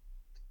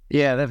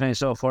 Yeah, definitely.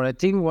 So for the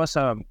team, it was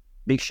a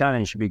big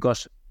challenge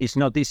because it's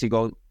not easy to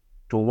go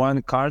to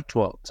one car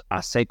to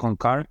a second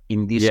car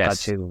in this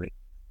category.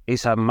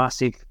 It's a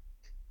massive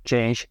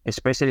change,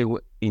 especially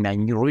in a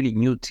really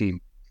new team.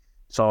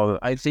 So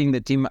I think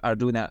the team are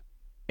doing an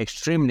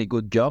extremely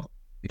good job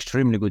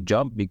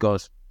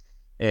because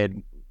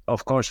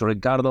of course,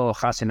 Ricardo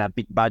has a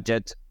big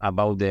budget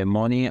about the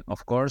money,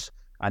 of course,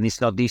 and it's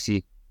not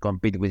easy to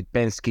compete with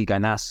Penske,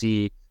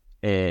 Ganassi,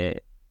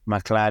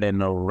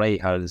 McLaren, or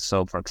Rahal.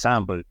 So, for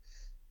example,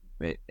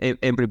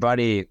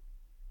 everybody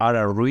are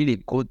a really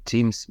good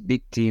teams,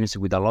 big teams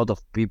with a lot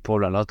of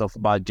people, a lot of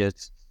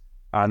budgets,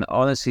 and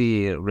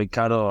honestly,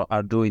 Ricardo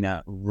are doing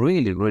a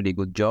really, really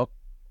good job.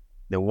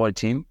 The whole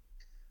team,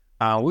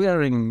 we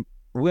are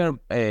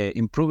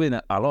improving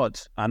a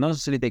lot, and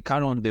honestly, the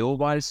car on the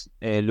ovals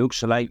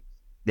looks like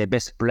the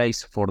best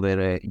place for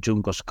the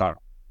Juncos car.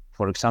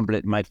 For example,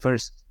 my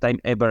first time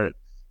ever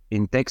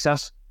in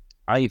Texas,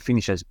 I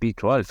finished as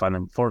P12, and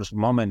in first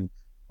moment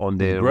on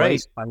the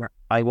race,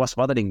 I was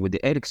battling with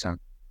the Ericsson.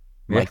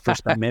 My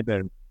first time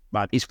ever,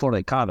 but it's for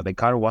the car. The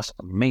car was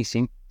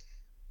amazing.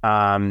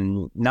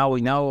 Now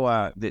in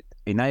Iowa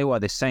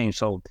the same.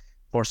 So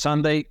for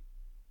Sunday,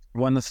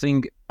 one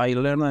thing I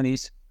learned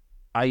is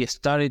I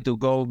started to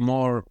go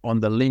more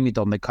on the limit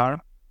on the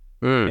car.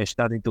 I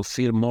started to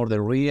feel more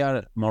the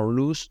rear, more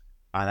loose,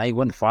 and I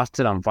went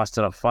faster and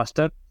faster and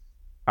faster.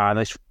 And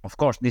of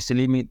course, this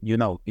limit,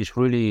 is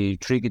really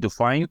tricky to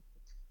find,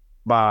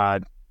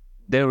 but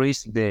there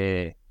is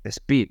the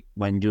speed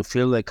when you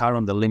feel the car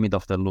on the limit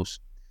of the loose.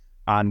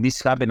 And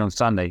this happened on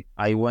Sunday.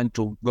 I went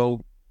to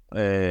go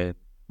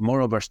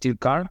more oversteer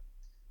car,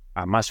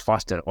 much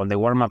faster. On the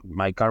warm-up,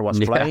 my car was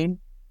flying,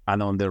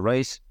 and on the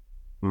race,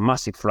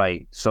 massive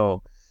fly.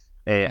 So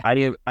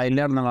I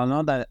learned a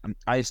lot that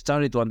I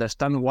started to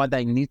understand what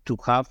I need to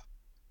have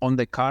on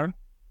the car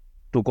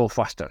to go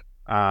faster.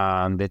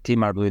 And the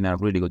team are doing a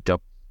really good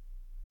job.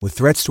 With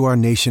threats to our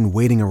nation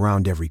waiting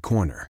around every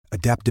corner,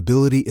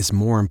 adaptability is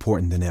more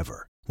important than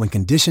ever. When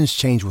conditions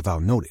change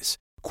without notice,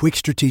 quick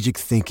strategic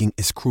thinking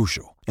is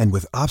crucial. And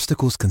with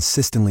obstacles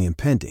consistently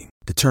impending,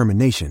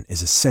 determination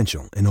is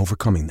essential in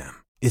overcoming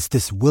them. It's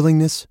this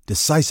willingness,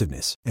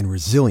 decisiveness, and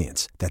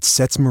resilience that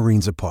sets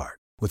Marines apart.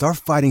 With our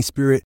fighting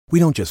spirit, we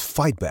don't just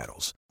fight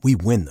battles, we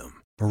win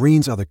them.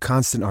 Marines are the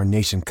constant our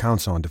nation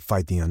counts on to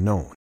fight the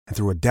unknown. And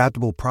through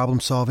adaptable problem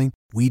solving,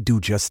 we do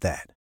just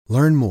that.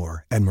 Learn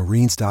more at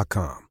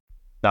Marines.com.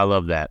 I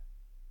love that.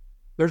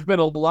 There's been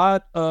a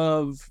lot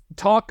of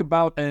talk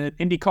about an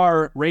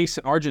IndyCar race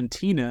in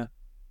Argentina.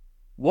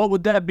 What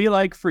would that be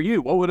like for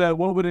you? What would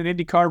an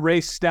IndyCar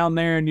race down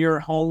there in your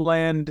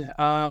homeland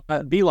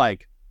be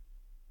like?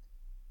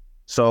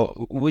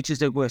 So, which is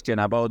the question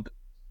about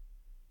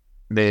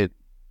the?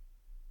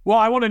 Well,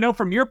 I want to know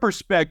from your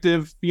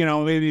perspective.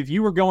 If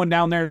you were going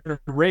down there to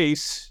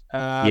race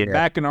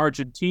back in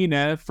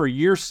Argentina for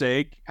your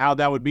sake, how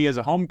that would be as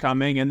a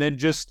homecoming, and then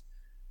just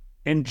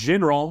in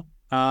general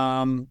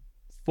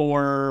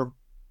for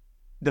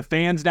the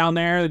fans down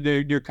there,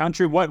 your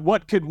country.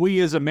 What could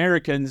we as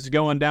Americans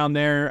going down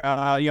there,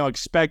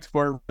 expect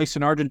for a race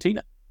in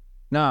Argentina?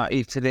 No,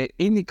 if the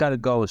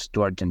IndyCar goes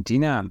to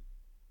Argentina,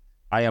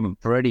 I am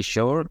pretty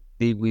sure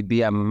it will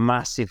be a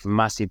massive,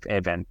 massive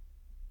event.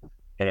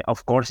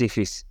 Of course, if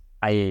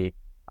I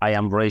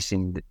am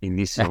racing in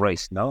this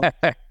race, no,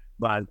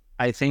 but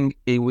I think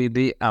it will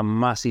be a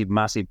massive,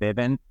 massive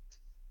event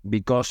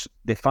because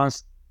the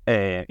fans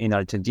in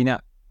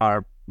Argentina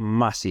are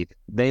massive.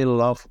 They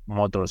love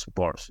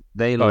motorsports.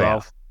 They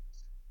love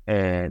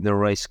the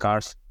race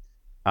cars,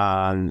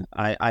 and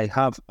I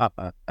have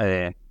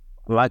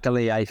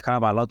luckily I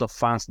have a lot of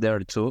fans there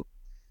too.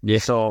 Yeah.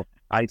 So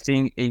I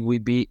think it will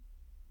be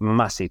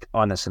massive.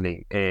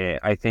 Honestly,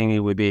 I think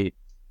it will be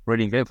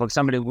really great. For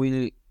example,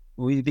 we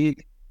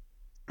did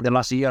the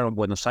last year of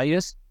Buenos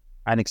Aires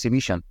an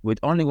exhibition with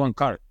only one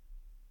car,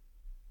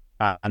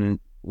 and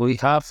we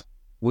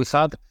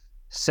had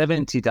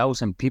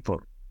 70,000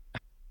 people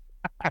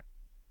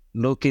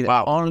looking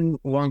at only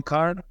one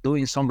car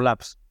doing some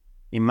laps.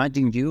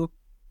 Imagine you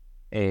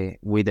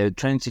with the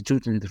 22,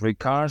 23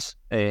 cars.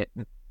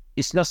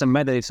 It's not a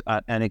matter if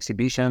an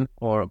exhibition,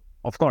 or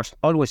of course,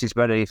 always it's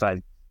better if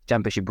a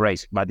championship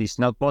race, but it's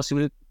not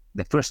possible.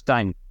 The first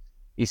time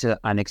it's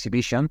an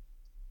exhibition,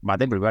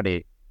 but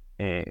everybody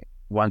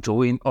want to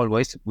win.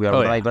 Always, we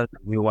are drivers.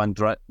 We want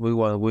to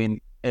win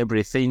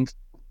everything,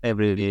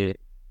 every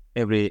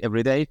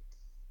day.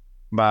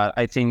 But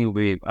I think it will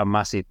be a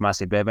massive,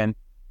 massive event,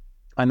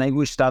 and I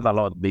wish that a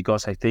lot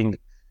because I think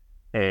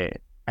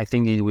it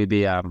will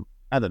be I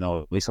don't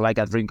know. It's like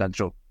a dream come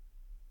true.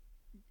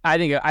 I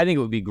think it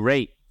would be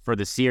great for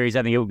the series.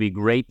 I think it would be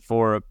great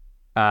for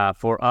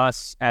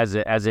us as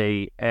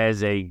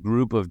a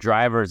group of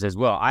drivers as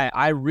well.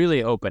 I really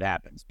hope it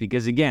happens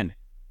because again,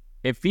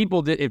 if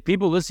people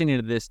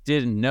listening to this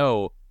didn't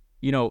know,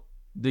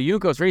 the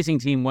Juncos racing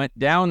team went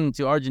down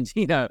to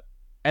Argentina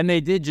and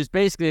they did just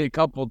basically a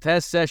couple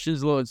test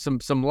sessions,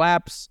 some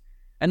laps,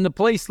 and the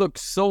place looked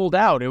sold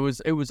out. It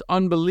was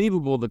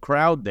unbelievable, the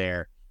crowd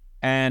there,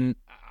 and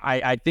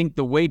I think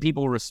the way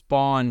people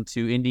respond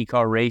to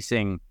IndyCar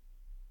racing,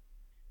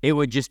 it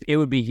would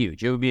be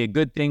huge. It would be a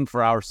good thing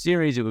for our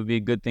series. It would be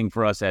a good thing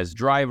for us as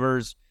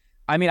drivers.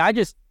 I mean, I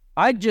just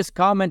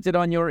commented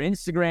on your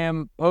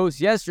Instagram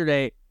post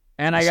yesterday,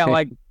 and I got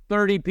like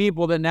 30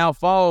 people that now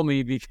follow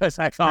me because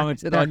I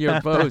commented on your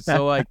post.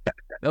 So like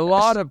a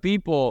lot of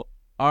people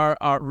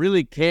are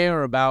really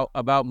care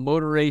about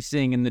motor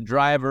racing and the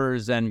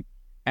drivers, and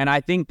I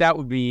think that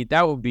would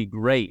be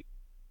great.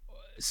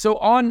 So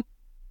on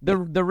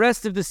the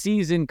rest of the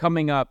season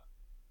coming up,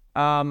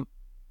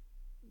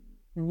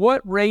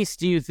 what race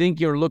do you think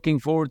you're looking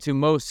forward to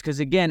most? Because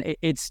again,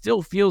 it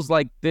still feels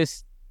like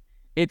this.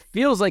 It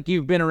feels like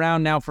you've been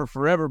around now for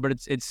forever, but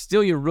it's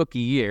still your rookie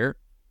year,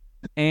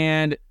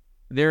 and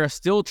there are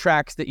still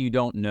tracks that you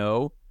don't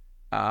know.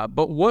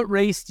 But what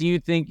race do you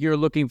think you're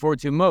looking forward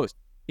to most?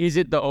 Is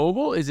it the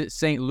Oval? Is it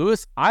St.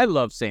 Louis? I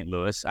love St.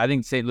 Louis. I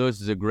think St. Louis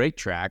is a great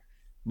track.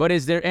 But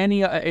is there any?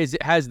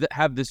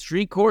 Have the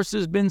street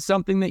courses been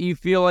something that you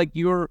feel like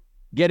you're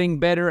getting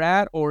better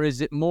at, or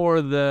is it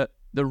more the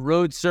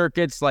road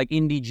circuits like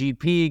Indy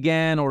GP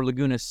again or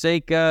Laguna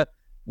Seca?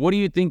 What do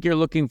you think you're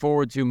looking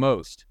forward to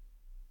most?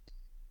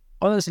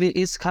 Honestly,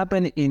 it's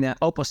happened in an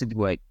opposite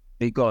way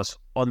because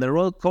on the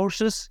road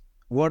courses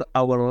were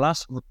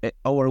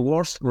our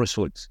worst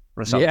results.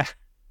 Yeah,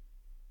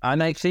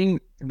 and I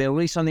think the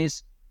reason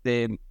is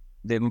the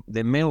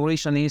main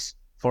reason is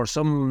for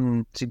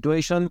some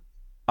situation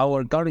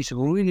our car is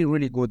really,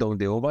 really good on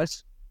the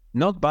ovals,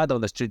 not bad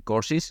on the street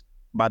courses,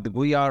 but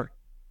we are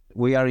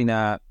in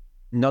a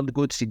not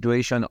good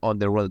situation on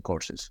the road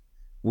courses.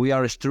 We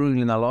are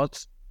struggling a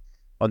lot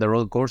on the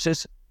road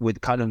courses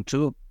with Column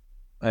 2.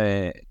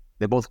 The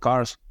both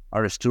cars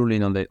are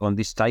struggling on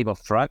this type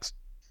of tracks.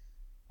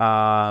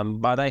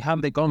 But I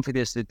have the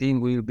confidence the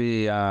team will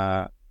be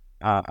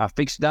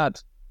fix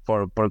that.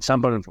 For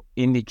example,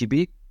 Indy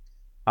GP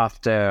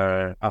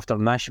after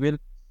Nashville,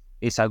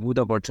 it's a good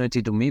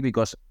opportunity to me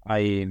because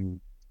I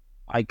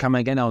come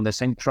again on the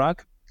same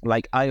track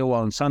like Iowa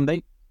on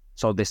Sunday,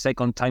 so the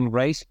second time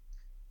race,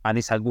 and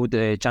it's a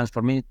good chance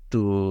for me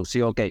to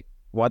see, okay,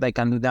 what I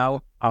can do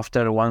now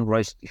after one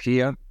race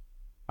here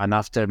and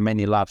after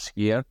many laps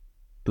here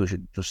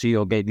to see,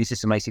 okay, this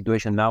is my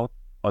situation now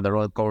on the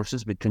road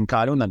courses between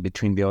Calum and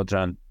between the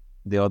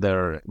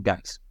other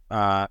guys.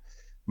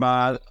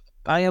 But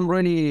I am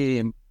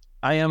really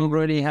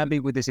happy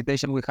with the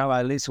situation. We have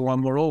at least one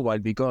more oval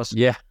because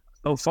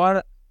so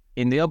far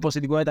in the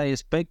opposite way I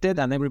expected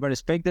and everybody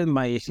expected,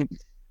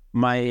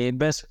 my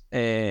best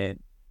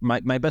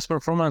my best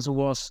performance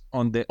was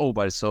on the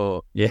oval.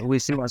 So we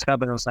see what's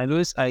happening on St.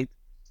 Louis.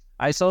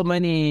 I saw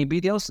many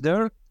videos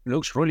there.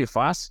 Looks really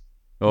fast.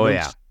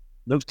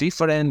 Looks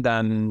different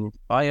than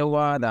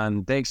Iowa,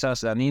 than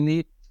Texas, than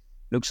Indy.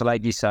 Looks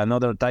like it's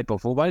another type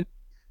of oval,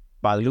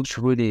 but it looks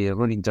really,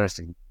 really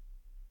interesting.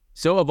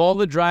 So of all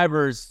the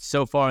drivers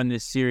so far in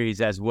this series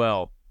as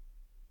well,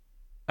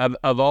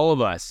 of all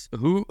of us,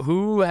 who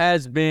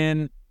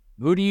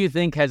do you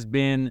think has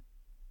been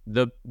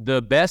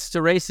the best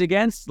to race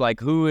against? Like,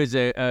 who is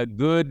a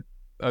good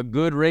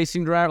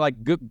racing driver,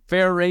 like good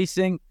fair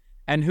racing,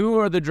 and who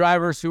are the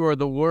drivers who are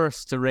the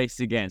worst to race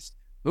against?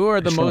 Who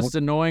are the most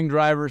annoying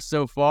drivers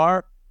so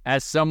far?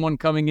 As someone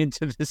coming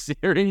into the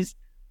series,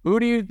 who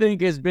do you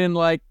think has been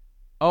like,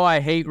 oh, I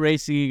hate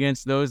racing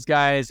against those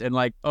guys, and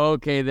like,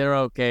 okay, they're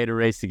okay to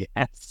race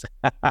against?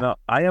 No,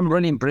 I am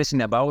really impressed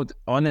about,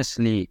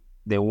 honestly,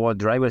 the world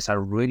drivers are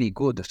really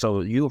good.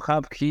 So you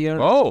have here,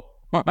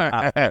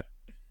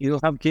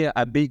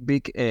 a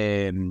big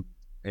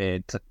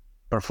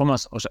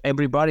performance. Also,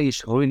 everybody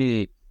is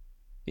really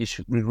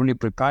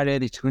prepared.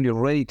 It's really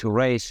ready to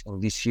race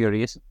on this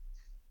series.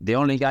 The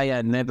only guy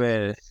I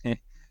never,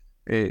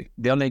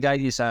 the only guy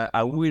is a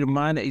weird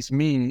man. It's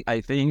me,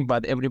 I think.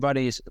 But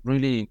everybody is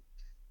really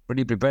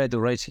prepared to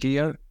race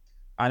here.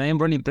 And I'm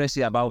really impressed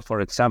about,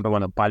 for example,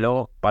 when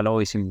Palo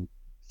is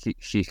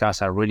he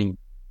has a really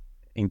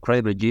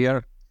incredible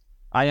year.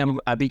 I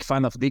am a big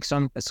fan of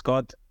Dixon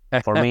Scott.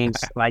 For me,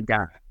 it's like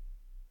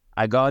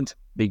a god,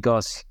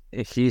 because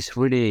he's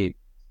really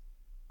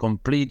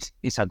complete.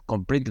 He's a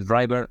complete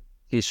driver.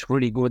 He's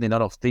really good in a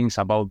lot of things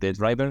about the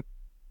driver.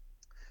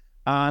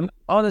 And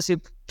honestly,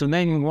 to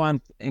name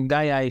one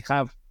guy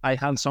I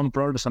had some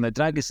problems on the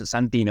track is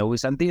Santino.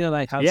 With Santino,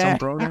 I had some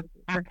problems.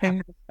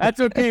 That's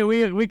okay.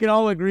 We can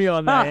all agree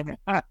on that.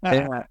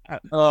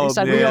 Oh,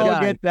 we all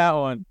get that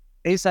one.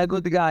 He's a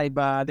good guy,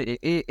 but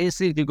it's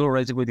difficult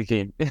racing with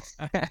him. You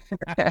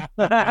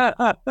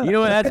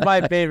know what? That's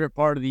my favorite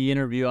part of the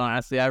interview,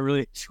 honestly. I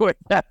really enjoyed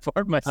that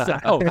part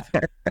myself.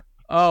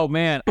 Oh,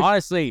 man.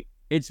 Honestly,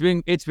 it's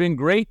been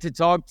great to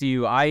talk to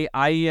you. I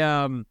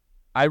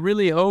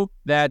really hope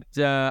that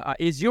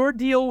is your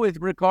deal with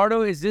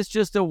Ricardo. Is this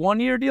just a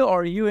 1-year deal, or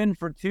are you in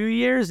for 2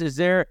 years?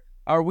 Do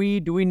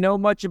we know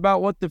much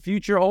about what the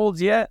future holds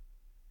yet?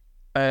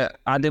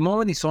 At the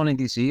moment, it's only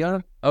this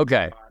year.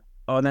 Okay.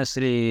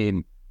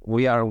 Honestly,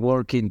 we are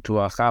working to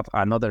have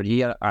another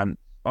year, and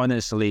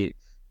honestly,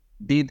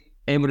 did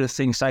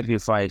everything,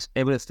 sacrifice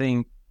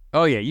everything.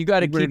 Oh yeah, you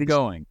got to keep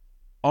going.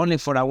 Only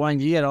for a 1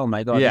 year. Oh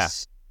my God. Yeah.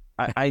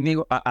 I need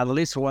at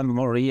least one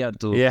more year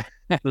to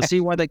see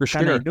what I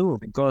can do,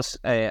 because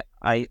I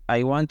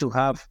want to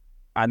have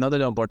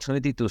another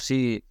opportunity to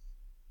see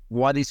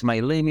what is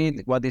my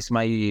limit, what is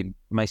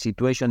my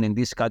situation in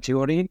this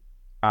category.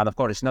 And of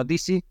course, it's not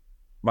easy,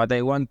 but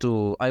I want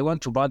to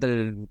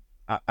battle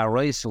a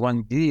race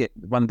one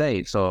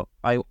day. So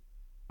I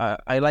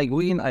like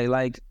win. I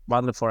like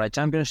battle for a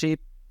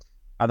championship.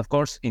 And of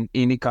course, in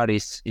IndyCar,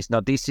 it's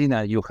not easy.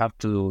 Now you have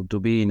to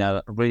be in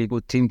a really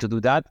good team to do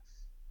that.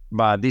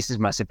 But this is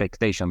my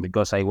expectation,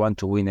 because I want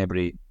to win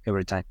every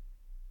time.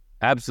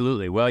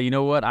 Absolutely. Well, you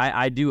know what?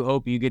 I do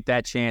hope you get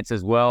that chance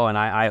as well. And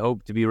I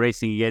hope to be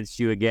racing against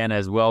you again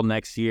as well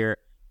next year,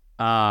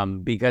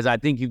 because I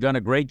think you've done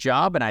a great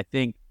job. And I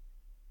think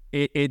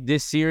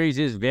this series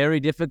is very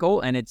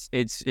difficult, and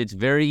it's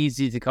very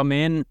easy to come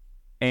in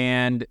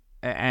and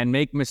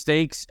make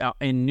mistakes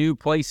in new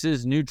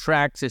places, new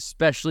tracks,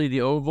 especially the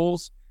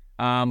ovals.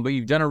 But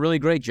you've done a really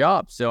great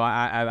job. So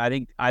I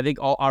think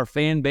all our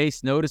fan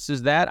base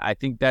notices that. I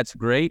think that's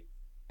great.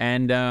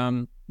 And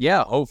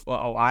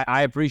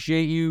I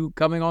appreciate you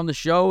coming on the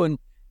show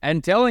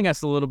and telling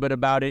us a little bit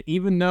about it,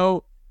 even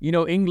though,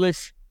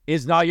 English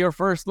is not your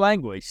first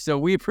language. So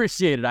we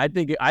appreciate it. I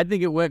think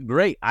it went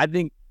great. I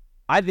think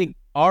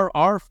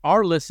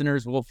our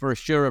listeners will for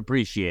sure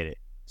appreciate it.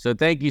 So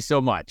thank you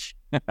so much.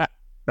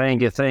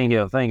 Thank you,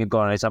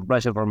 Gordon. It's a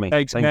pleasure for me.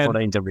 Thanks for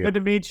the interview. Good to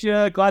meet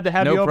you. Glad to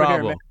have you over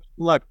here, man.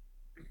 Look.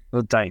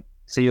 Good time.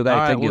 See you guys. All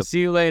right, Thank you. We'll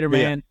see you later,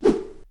 man.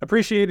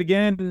 Appreciate it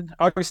again.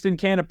 Agustin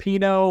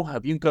Canapino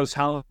of Juncos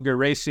Hollinger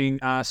Racing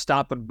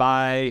stopping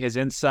by, his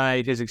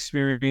insight, his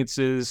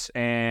experiences,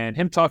 and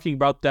him talking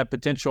about that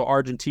potential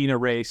Argentina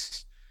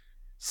race.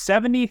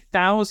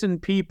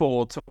 70,000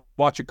 people to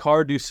watch a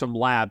car do some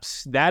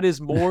laps. That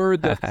is more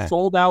than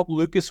sold-out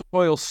Lucas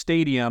Oil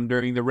Stadium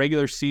during the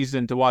regular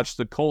season to watch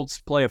the Colts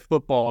play a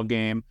football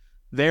game,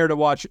 there to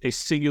watch a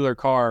singular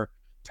car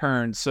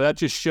turn. So that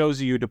just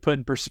shows you, to put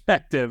in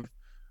perspective,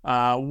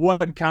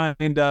 what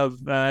kind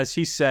of, as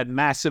he said,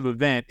 massive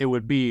event it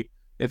would be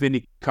if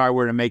any car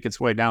were to make its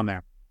way down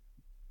there.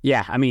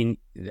 Yeah, I mean,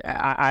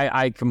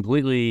 I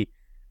completely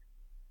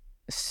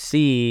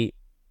see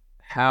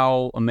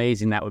how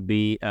amazing that would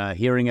be,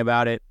 hearing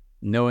about it,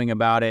 knowing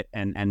about it,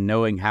 and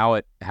knowing how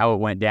it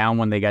went down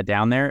when they got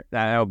down there.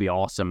 That would be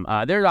awesome.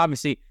 There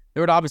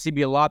would obviously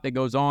be a lot that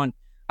goes on.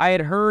 I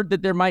had heard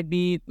that there might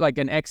be like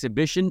an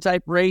exhibition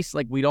type race.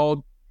 Like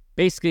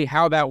basically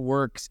how that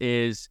works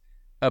is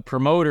a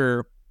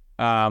promoter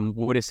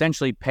would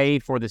essentially pay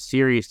for the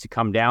series to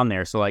come down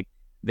there. So like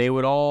they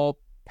would all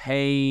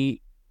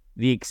pay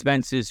the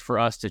expenses for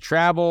us to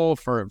travel,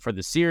 for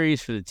the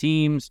series, for the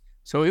teams.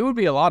 So it would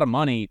be a lot of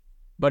money.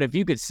 But if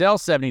you could sell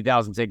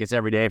 70,000 tickets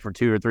every day for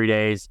 2 or 3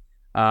 days,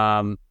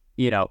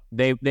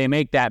 they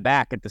make that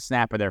back at the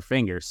snap of their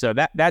fingers. So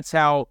that's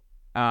how,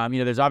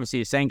 there's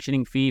obviously a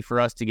sanctioning fee for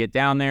us to get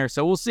down there.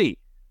 So we'll see.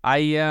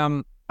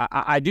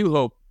 I do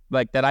hope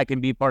like that I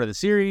can be part of the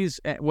series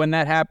when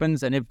that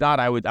happens. And if not,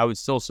 I would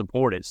still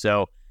support it.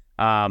 So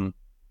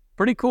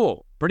pretty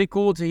cool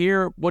to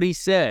hear what he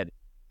said,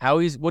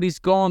 what he's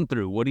gone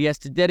through, what he has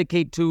to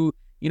dedicate to,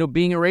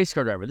 being a race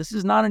car driver. This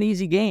is not an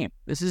easy game.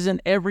 This is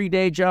an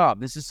everyday job.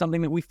 This is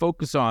something that we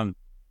focus on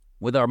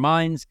with our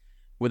minds,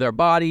 with our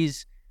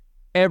bodies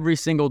every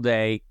single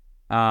day.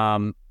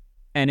 And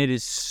it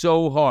is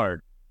so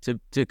hard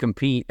to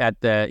compete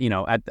at the,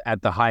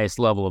 at the highest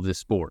level of this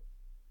sport.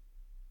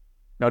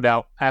 No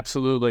doubt.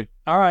 Absolutely.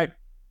 All right.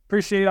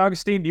 Appreciate it,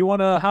 Agustin. Do you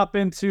want to hop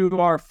into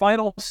our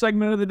final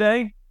segment of the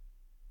day?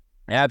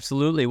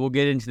 Absolutely. We'll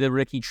get into the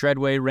Ricky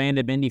Treadway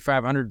Random Indy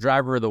 500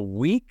 Driver of the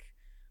Week.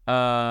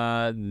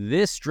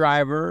 This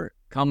driver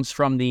comes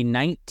from the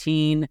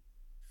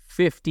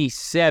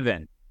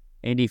 1957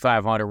 Indy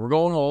 500. We're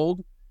going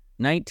old.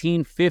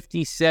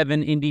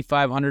 1957 Indy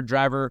 500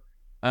 driver.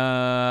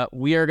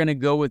 We are going to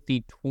go with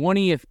the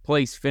 20th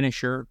place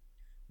finisher,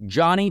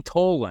 Johnny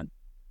Tolan.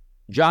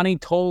 Johnny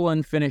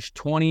Tolan finished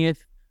 20th.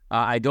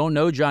 I don't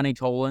know Johnny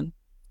Tolan.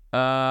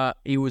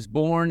 He was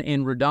born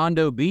in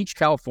Redondo Beach,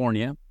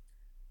 California.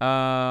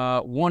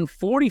 Won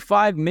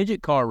 45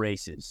 midget car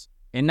races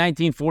in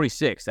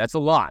 1946. That's a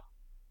lot.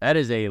 That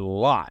is a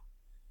lot.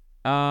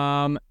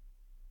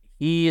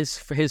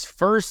 His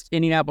first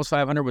Indianapolis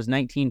 500 was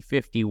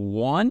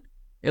 1951,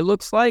 it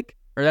looks like,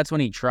 or that's when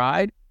he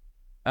tried.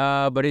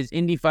 But his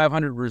Indy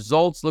 500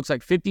 results looks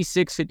like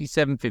 56,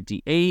 57,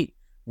 58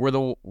 were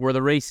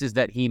the races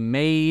that he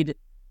made.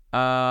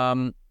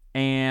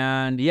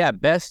 And yeah,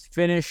 best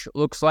finish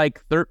looks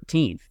like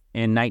 13th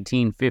in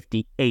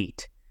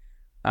 1958.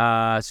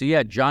 So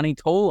yeah, Johnny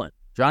Tolan.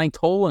 Johnny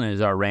Tolan is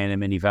our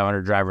random Indy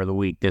 500 driver of the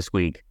week this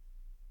week.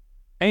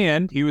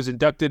 And he was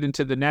inducted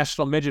into the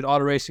National Midget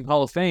Auto Racing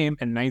Hall of Fame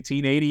in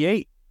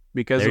 1988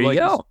 because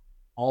there of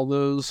all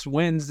those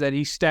wins that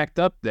he stacked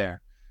up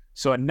there.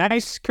 So a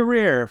nice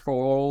career for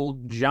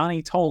old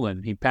Johnny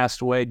Tolan. He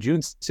passed away June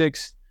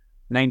 6th,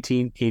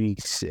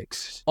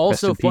 1986.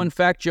 Also, fun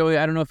fact, Joey,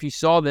 I don't know if you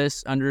saw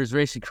this under his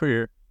racing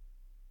career.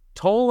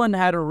 Tolan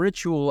had a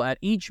ritual at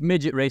each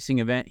midget racing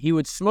event. He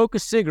would smoke a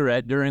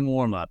cigarette during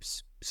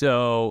warm-ups.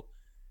 So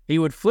he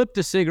would flip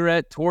the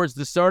cigarette towards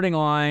the starting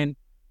line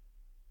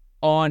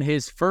on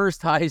his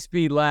first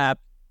high-speed lap.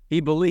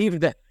 He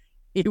believed that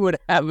he would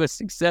have a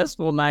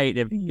successful night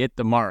if he hit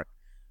the mark.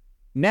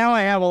 Now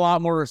I have a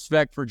lot more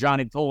respect for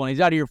Johnny Tolan.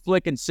 He's out here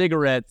flicking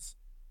cigarettes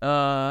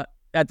at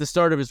the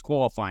start of his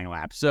qualifying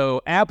lap.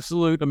 So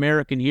absolute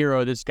American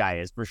hero this guy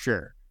is, for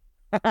sure.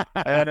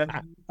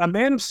 A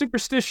man of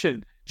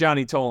superstition,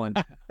 Johnny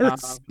Tolan.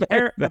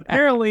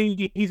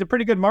 Apparently, he's a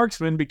pretty good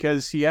marksman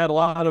because he had a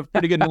lot of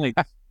pretty good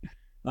nights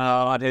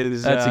on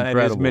his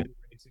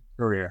mid-racing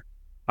career.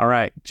 All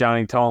right,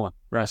 Johnny Tolan,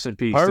 rest in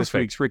peace. Perfect. This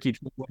week's Ricky,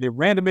 the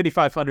Random Indy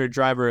 500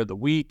 Driver of the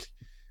Week.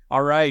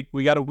 All right,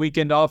 we got a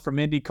weekend off from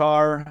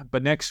IndyCar,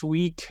 but next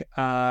week,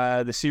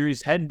 the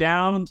series head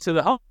down to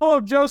the home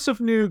of Joseph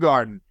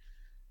Newgarden.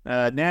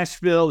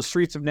 Nashville, the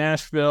streets of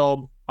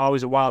Nashville,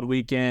 always a wild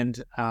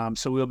weekend.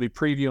 So we'll be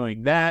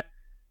previewing that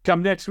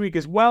come next week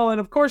as well.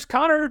 And of course,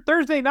 Connor,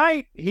 Thursday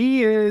night,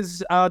 he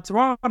is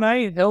tomorrow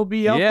night. He'll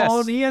be up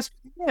on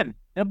ESPN.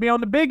 He'll be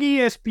on the big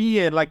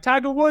ESPN like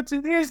Tiger Woods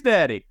and his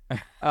daddy.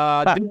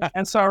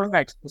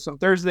 SRX for some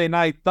Thursday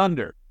night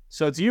thunder.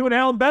 So it's you and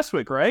Alan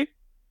Bestwick, right?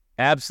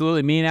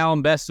 Absolutely. Me and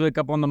Alan Bestwick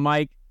up on the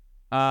mic.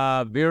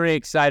 Very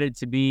excited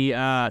to be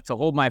to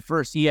hold my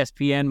first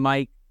ESPN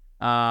mic.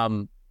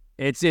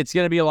 It's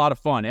going to be a lot of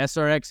fun.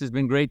 SRX has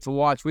been great to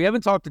watch. We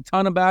haven't talked a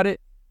ton about it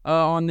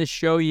on this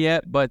show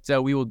yet, but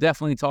we will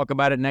definitely talk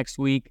about it next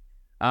week.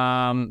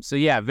 So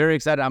yeah, very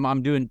excited.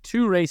 I'm doing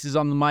 2 races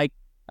on the mic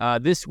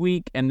this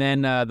week, and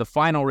then the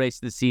final race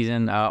of the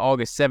season,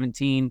 August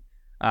 17.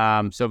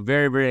 So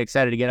very, very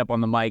excited to get up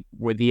on the mic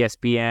with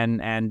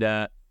ESPN,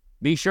 and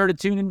be sure to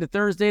tune into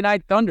Thursday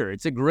Night Thunder.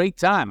 It's a great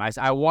time.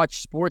 I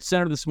watched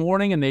SportsCenter this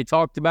morning, and they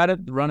talked about it,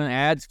 running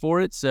ads for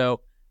it.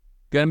 So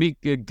gonna be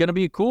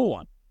a cool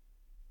one.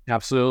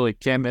 Absolutely.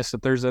 Can't miss the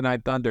Thursday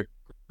Night Thunder.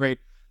 Great.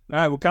 All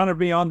right, we'll kind of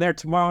be on there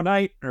tomorrow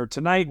night or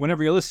tonight,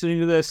 whenever you're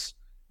listening to this.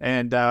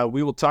 And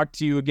we will talk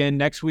to you again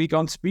next week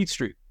on Speed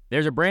Street.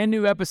 There's a brand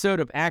new episode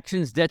of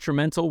Actions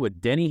Detrimental with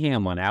Denny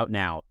Hamlin out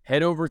now.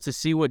 Head over to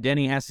see what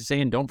Denny has to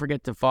say, and don't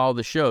forget to follow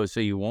the show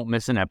so you won't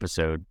miss an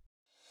episode.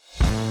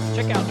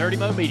 Check out Dirty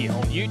Mo Media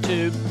on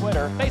YouTube,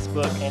 Twitter,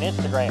 Facebook, and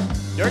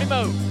Instagram. Dirty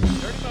Mo.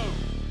 Dirty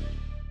Mo.